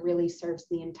infrastructure really serves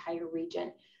the entire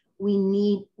region. We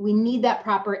need that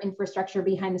proper infrastructure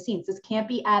behind the scenes. This can't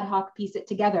be ad hoc, piece it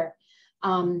together.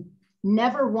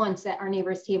 Never once at our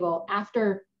Neighbors Table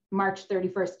after March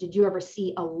 31st did you ever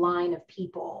see a line of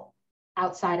people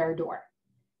outside our door.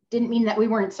 Didn't mean that we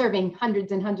weren't serving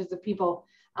hundreds and hundreds of people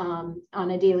on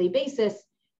a daily basis,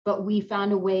 but we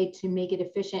found a way to make it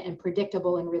efficient and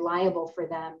predictable and reliable for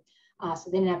them,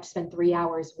 so they didn't have to spend 3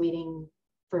 hours waiting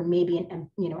for maybe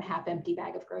a half empty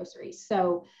bag of groceries.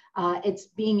 So it's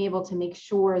being able to make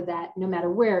sure that no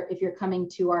matter where, if you're coming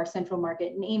to our central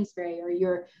market in Amesbury, or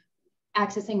you're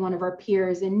accessing one of our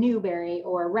peers in Newbury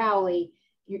or Rowley,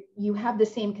 you have the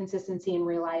same consistency and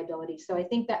reliability. So I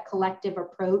think that collective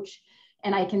approach,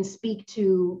 and I can speak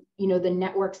to, the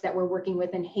networks that we're working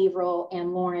with in Haverhill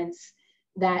and Lawrence,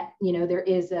 that, there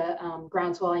is a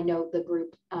groundswell. I know the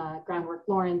group Groundwork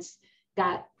Lawrence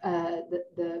got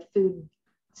the food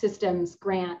systems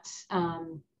grant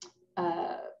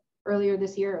earlier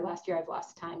this year or last year. I've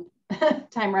lost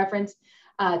time reference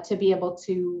to be able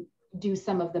to do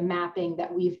some of the mapping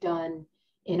that we've done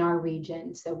in our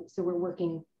region. So we're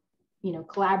working,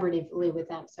 collaboratively with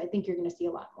them. So I think you're going to see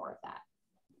a lot more of that.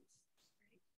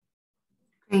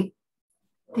 Great.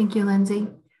 Thank you, Lindsay.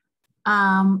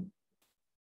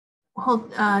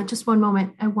 Hold just one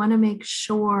moment. I want to make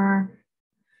sure,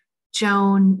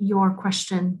 Joan, your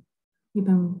question, you've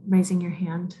been raising your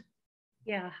hand.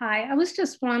 Yeah, hi. I was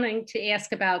just wanting to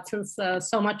ask about, since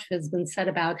so much has been said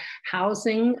about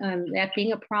housing and that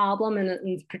being a problem,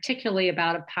 and particularly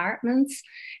about apartments,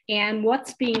 and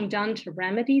what's being done to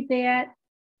remedy that,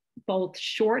 both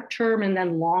short term and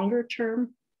then longer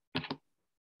term.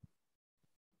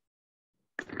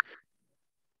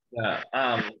 Yeah,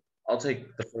 I'll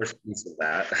take the first piece of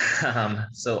that.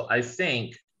 So I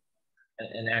think,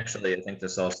 and actually, I think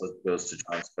this also goes to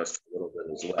John's question a little bit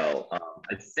as well.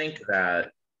 I think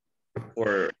that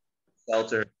for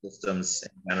shelter systems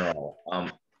in general,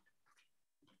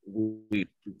 we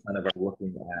kind of are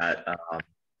looking at, I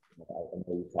know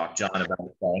you talked, John,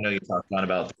 about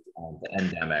the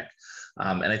endemic.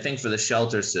 And I think for the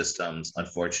shelter systems,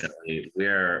 unfortunately,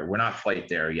 we're not quite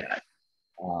there yet.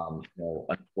 A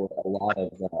lot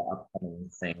of upcoming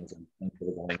things and things that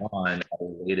are going on are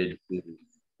related to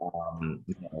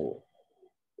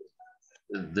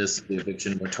this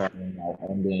eviction moratorium now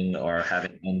ending or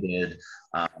having ended,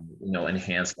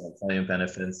 enhanced unemployment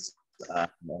benefits,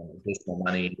 additional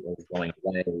money is going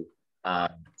away.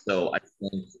 So I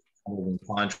think kind of in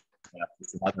contrast to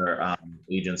some other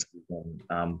agencies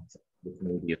which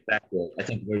may be affected, I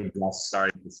think we're just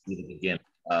starting to see the beginning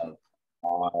of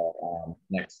our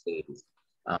next phase.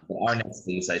 But our next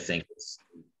phase, I think, is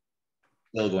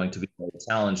still going to be very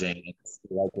challenging, and it's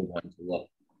likely going to look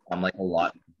like a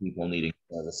lot of people needing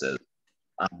services.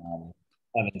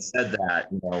 Having said that,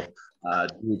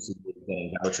 due to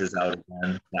getting vouchers out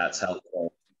again, that's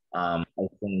helpful. I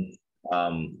think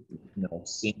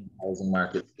seeing housing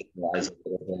market stabilize a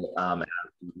little bit as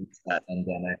we reach that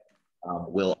endemic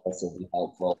will also be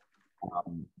helpful.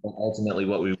 But ultimately,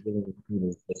 what we really need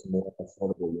is just more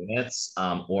affordable units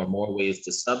or more ways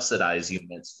to subsidize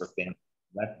units for families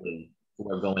directly who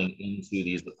are going into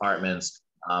these apartments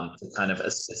to kind of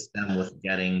assist them with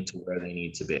getting to where they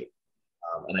need to be.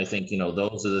 And I think,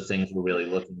 those are the things we're really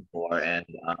looking for. And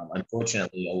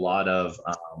unfortunately, a lot of,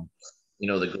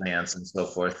 the grants and so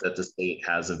forth that the state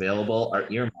has available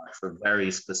are earmarked for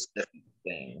very specific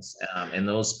things. And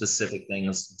those specific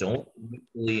things don't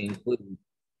really include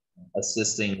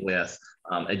assisting with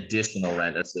additional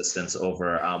rent assistance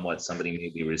over what somebody may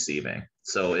be receiving.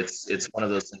 So it's one of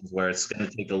those things where it's going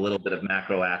to take a little bit of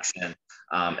macro action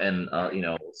and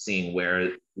seeing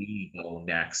where we go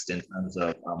next in terms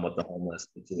of what the homeless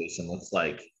situation looks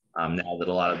like now that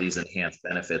a lot of these enhanced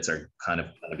benefits are kind of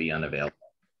going to be unavailable.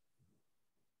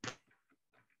 That's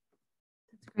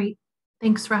great.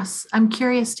 Thanks, Russ. I'm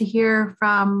curious to hear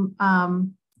from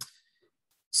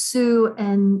Sue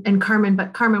and Carmen,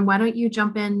 but Carmen, why don't you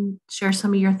jump in, share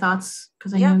some of your thoughts,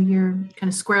 because I know you're kind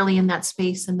of squarely in that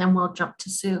space, and then we'll jump to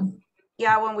Sue.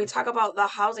 Yeah, when we talk about the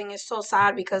housing, it's so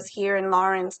sad because here in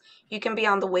Lawrence, you can be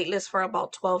on the wait list for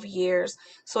about 12 years.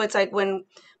 So it's like when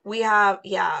we have,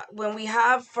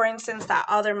 for instance, that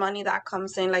other money that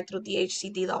comes in, like through the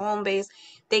HCD, the home base,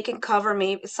 they can cover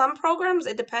maybe some programs.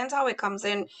 It depends how it comes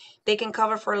in. They can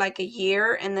cover for like a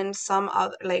year, and then some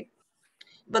other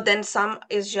but then some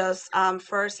is just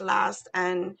first, last,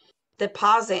 and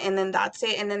deposit, and then that's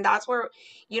it. And then that's where,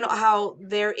 how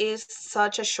there is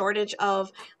such a shortage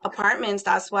of apartments.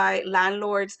 That's why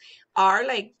landlords are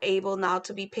like able now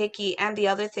to be picky. And the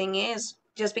other thing is,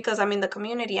 just because I'm in the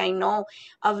community, I know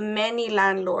of many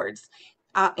landlords,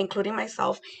 including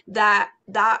myself, that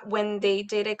when they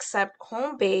did accept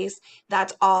home base,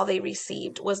 that's all they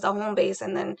received was the home base.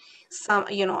 And then some,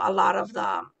 a lot of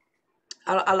the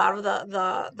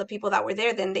people that were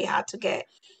there, then they had to get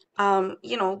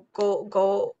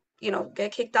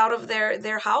get kicked out of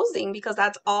their housing, because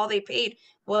that's all they paid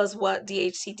was what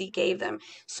DHCD gave them.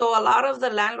 So a lot of the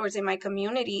landlords in my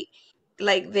community,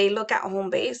 like, they look at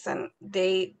home base and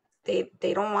they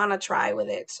don't want to try with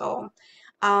it. So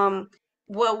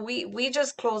well, we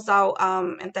just closed out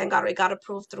and thank God it got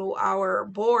approved through our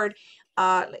board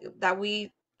that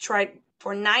we tried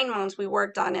for 9 months. We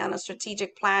worked on a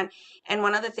strategic plan, and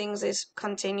one of the things is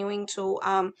continuing to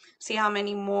see how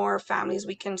many more families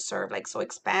we can serve. Like, so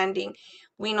expanding,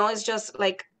 we know it's just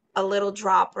like a little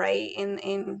drop, right,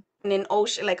 in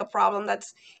ocean, like a problem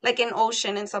that's like an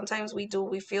ocean, and sometimes we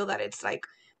feel that it's like,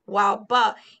 wow.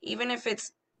 But even if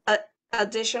it's a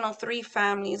additional 3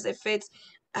 families, if it's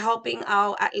helping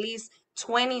out at least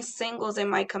 20 singles in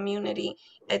my community,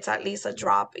 it's at least a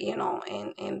drop,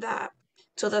 in that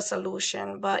to the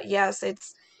solution. But yes,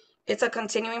 it's a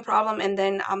continuing problem. And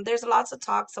then there's lots of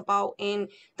talks about in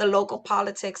the local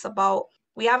politics about,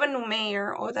 we have a new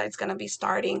mayor, or that it's going to be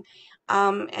starting,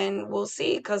 and we'll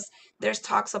see, because there's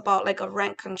talks about like a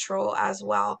rent control as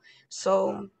well.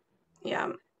 So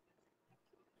yeah.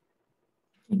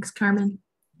 Thanks, Carmen.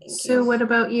 Thank Sue, you. what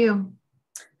about you?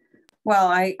 Well,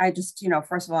 I just,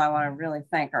 first of all, I want to really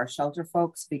thank our shelter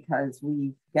folks, because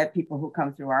we get people who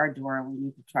come through our door and we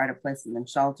need to try to place them in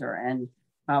shelter. And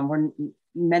we're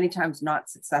many times not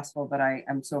successful, but I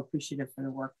am so appreciative for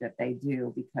the work that they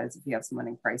do, because if you have someone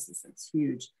in crisis, it's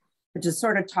huge. But to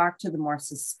sort of talk to the more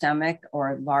systemic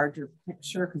or larger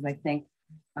picture, because I think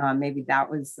maybe that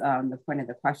was the point of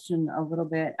the question a little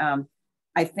bit.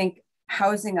 I think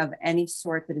housing of any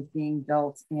sort that is being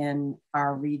built in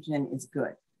our region is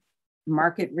good.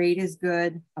 Market rate is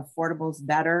good, affordable is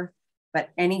better, but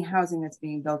any housing that's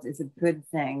being built is a good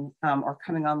thing, or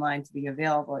coming online to be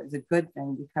available is a good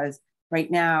thing, because right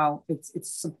now it's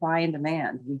supply and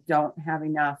demand. We don't have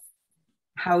enough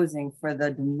housing for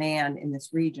the demand in this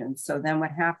region. So then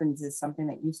what happens is something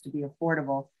that used to be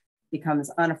affordable becomes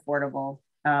unaffordable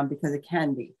because it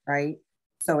can be, right?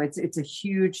 So it's a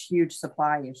huge, huge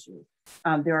supply issue.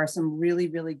 There are some really,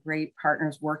 really great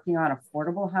partners working on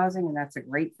affordable housing, and that's a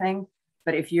great thing.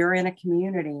 But if you're in a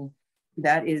community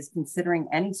that is considering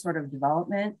any sort of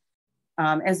development,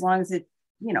 as long as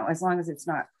it's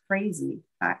not crazy,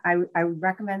 I would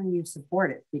recommend you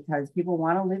support it, because people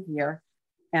want to live here,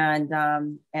 and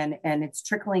it's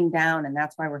trickling down, and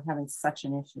that's why we're having such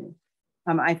an issue.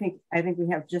 I think we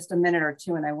have just a minute or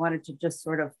two, and I wanted to just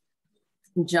sort of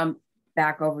jump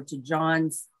back over to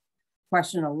John's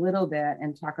question a little bit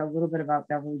and talk a little bit about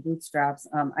Beverly Bootstraps.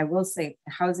 I will say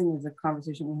housing is a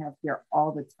conversation we have here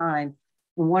all the time.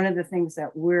 And one of the things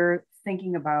that we're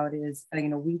thinking about is,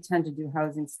 we tend to do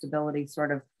housing stability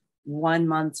sort of 1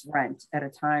 month's rent at a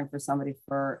time for somebody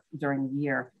during the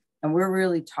year. And we're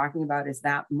really talking about, is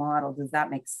that model, does that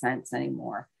make sense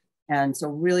anymore? And so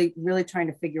really, really trying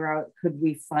to figure out, could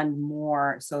we fund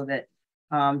more so that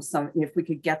if we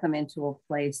could get them into a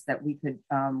place that we could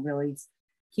really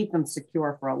keep them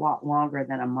secure for a lot longer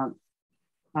than a month.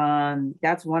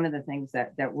 That's one of the things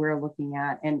that we're looking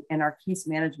at, and our case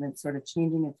management sort of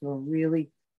changing it to a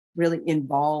really, really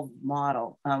involved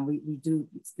model. We do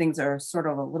things that are sort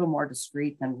of a little more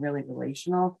discreet than really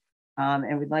relational.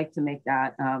 And we'd like to make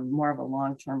that more of a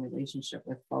long-term relationship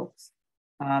with folks.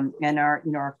 And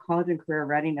our college and career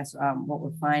readiness, what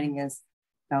we're finding is,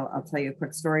 I'll tell you a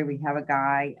quick story. We have a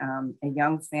guy, a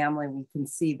young family, we can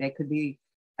see they could be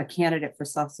a candidate for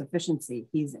self-sufficiency.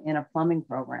 He's in a plumbing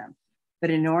program. But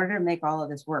in order to make all of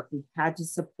this work, we've had to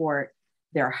support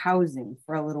their housing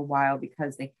for a little while,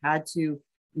 because they had to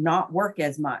not work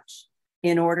as much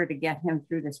in order to get him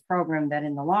through this program that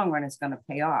in the long run is going to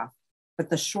pay off. But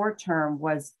the short term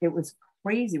was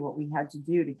crazy what we had to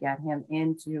do to get him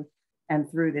into and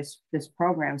through this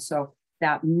program. So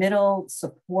that middle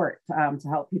support to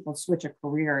help people switch a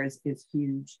career is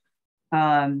huge.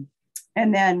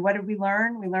 And then what did we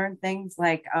learn? We learned things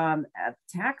like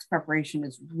tax preparation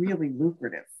is really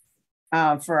lucrative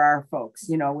for our folks,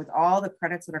 with all the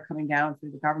credits that are coming down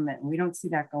through the government, and we don't see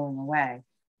that going away.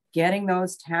 Getting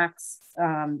those taxes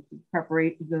in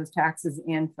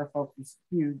for folks is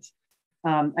huge.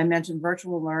 I mentioned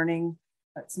virtual learning,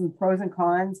 some pros and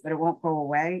cons, but it won't go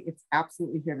away. It's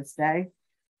absolutely here to stay.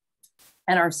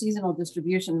 And our seasonal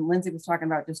distribution, Lindsay was talking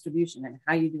about distribution and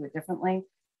how you do it differently.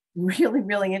 Really,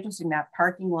 really interesting, that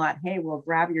parking lot. Hey, we'll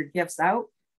grab your gifts out.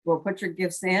 We'll put your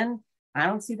gifts in. I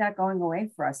don't see that going away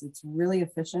for us. It's really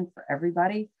efficient for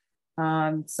everybody.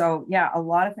 So yeah, a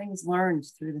lot of things learned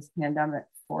through this pandemic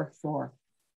for sure.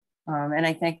 And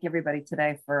I thank everybody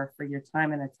today for your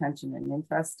time and attention and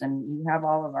interest. And you have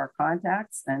all of our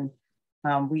contacts, and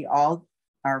we all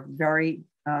are very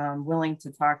willing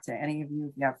to talk to any of you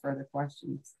if you have further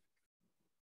questions.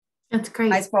 That's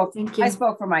great. Thank you. I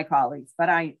spoke for my colleagues, but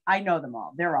I know them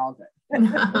all. They're all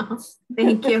good.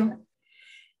 Thank you.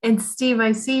 And Steve,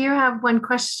 I see you have one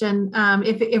question.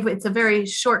 If it's a very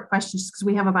short question, just because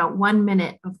we have about 1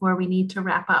 minute before we need to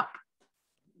wrap up.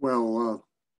 Well,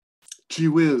 gee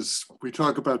whiz, we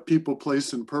talk about people,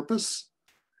 place, and purpose.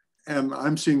 And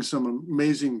I'm seeing some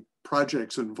amazing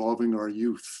projects involving our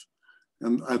youth.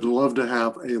 And I'd love to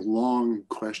have a long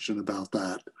question about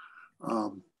that.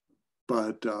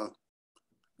 But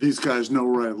these guys know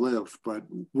where I live, but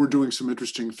we're doing some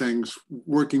interesting things,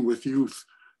 working with youth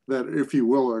that, if you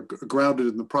will, are grounded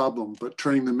in the problem, but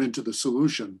turning them into the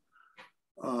solution,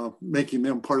 making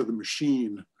them part of the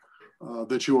machine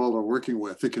that you all are working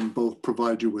with. It can both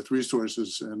provide you with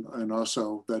resources and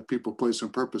also that people, place,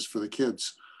 and purpose for the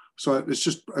kids. So it's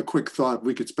just a quick thought.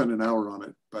 We could spend an hour on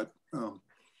it, but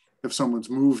if someone's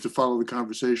moved to follow the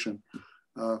conversation,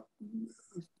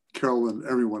 Carol and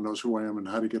everyone knows who I am and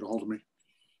how to get a hold of me.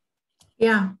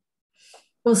 Yeah.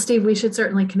 Well, Steve, we should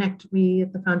certainly connect. We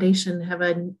at the foundation have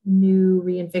a new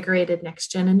reinvigorated Next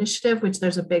Gen initiative, which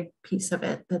there's a big piece of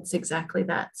it that's exactly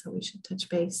that. So we should touch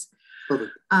base.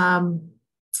 Perfect. But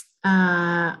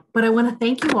I want to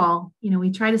thank you all.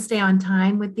 We try to stay on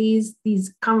time with these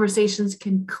conversations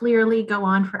can clearly go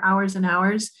on for hours and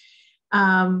hours.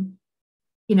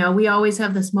 We always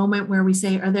have this moment where we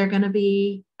say, are there going to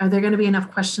be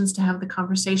enough questions to have the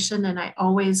conversation? And I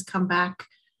always come back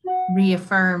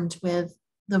reaffirmed with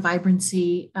the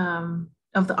vibrancy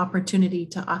of the opportunity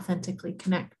to authentically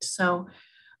connect. So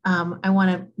I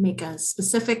want to make a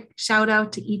specific shout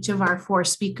out to each of our 4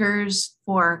 speakers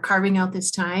for carving out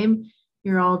this time.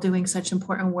 You're all doing such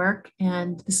important work,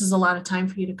 and this is a lot of time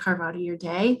for you to carve out of your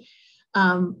day.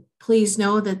 Please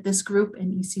know that this group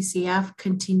and ECCF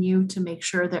continue to make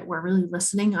sure that we're really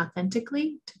listening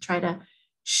authentically to try to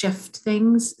shift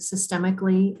things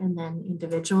systemically and then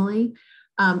individually.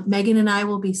 Megan and I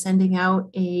will be sending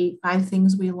out a 5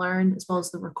 things we learned, as well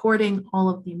as the recording, all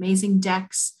of the amazing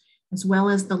decks as well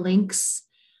as the links.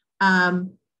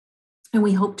 And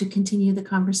we hope to continue the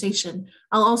conversation.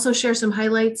 I'll also share some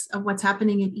highlights of what's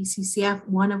happening at ECCF,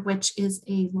 one of which is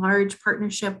a large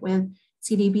partnership with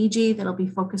CDBG that'll be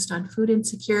focused on food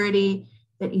insecurity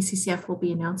that ECCF will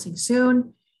be announcing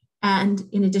soon. And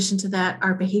in addition to that,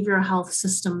 our behavioral health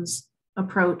systems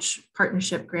approach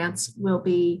partnership grants will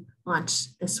be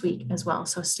launched this week as well.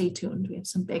 So stay tuned. We have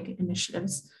some big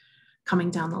initiatives coming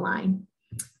down the line.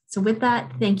 So with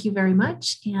that, thank you very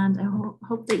much. And I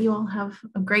hope that you all have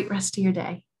a great rest of your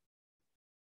day.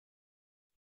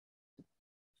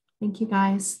 Thank you,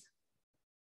 guys.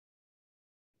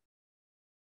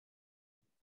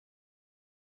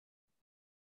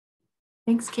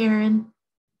 Thanks, Karen.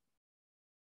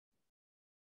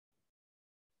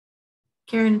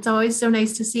 Karen, it's always so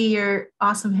nice to see your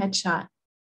awesome headshot.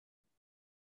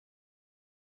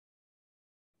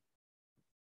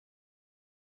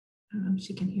 I don't know if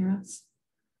she can hear us.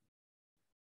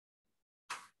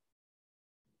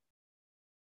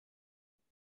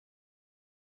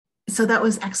 So that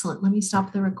was excellent. Let me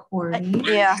stop the recording.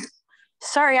 Yeah.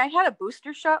 Sorry, I had a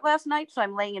booster shot last night, so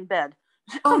I'm laying in bed.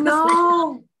 Oh,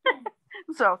 no.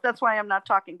 So that's why I'm not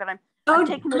talking, but I'm Oh,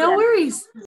 taking it no in. worries.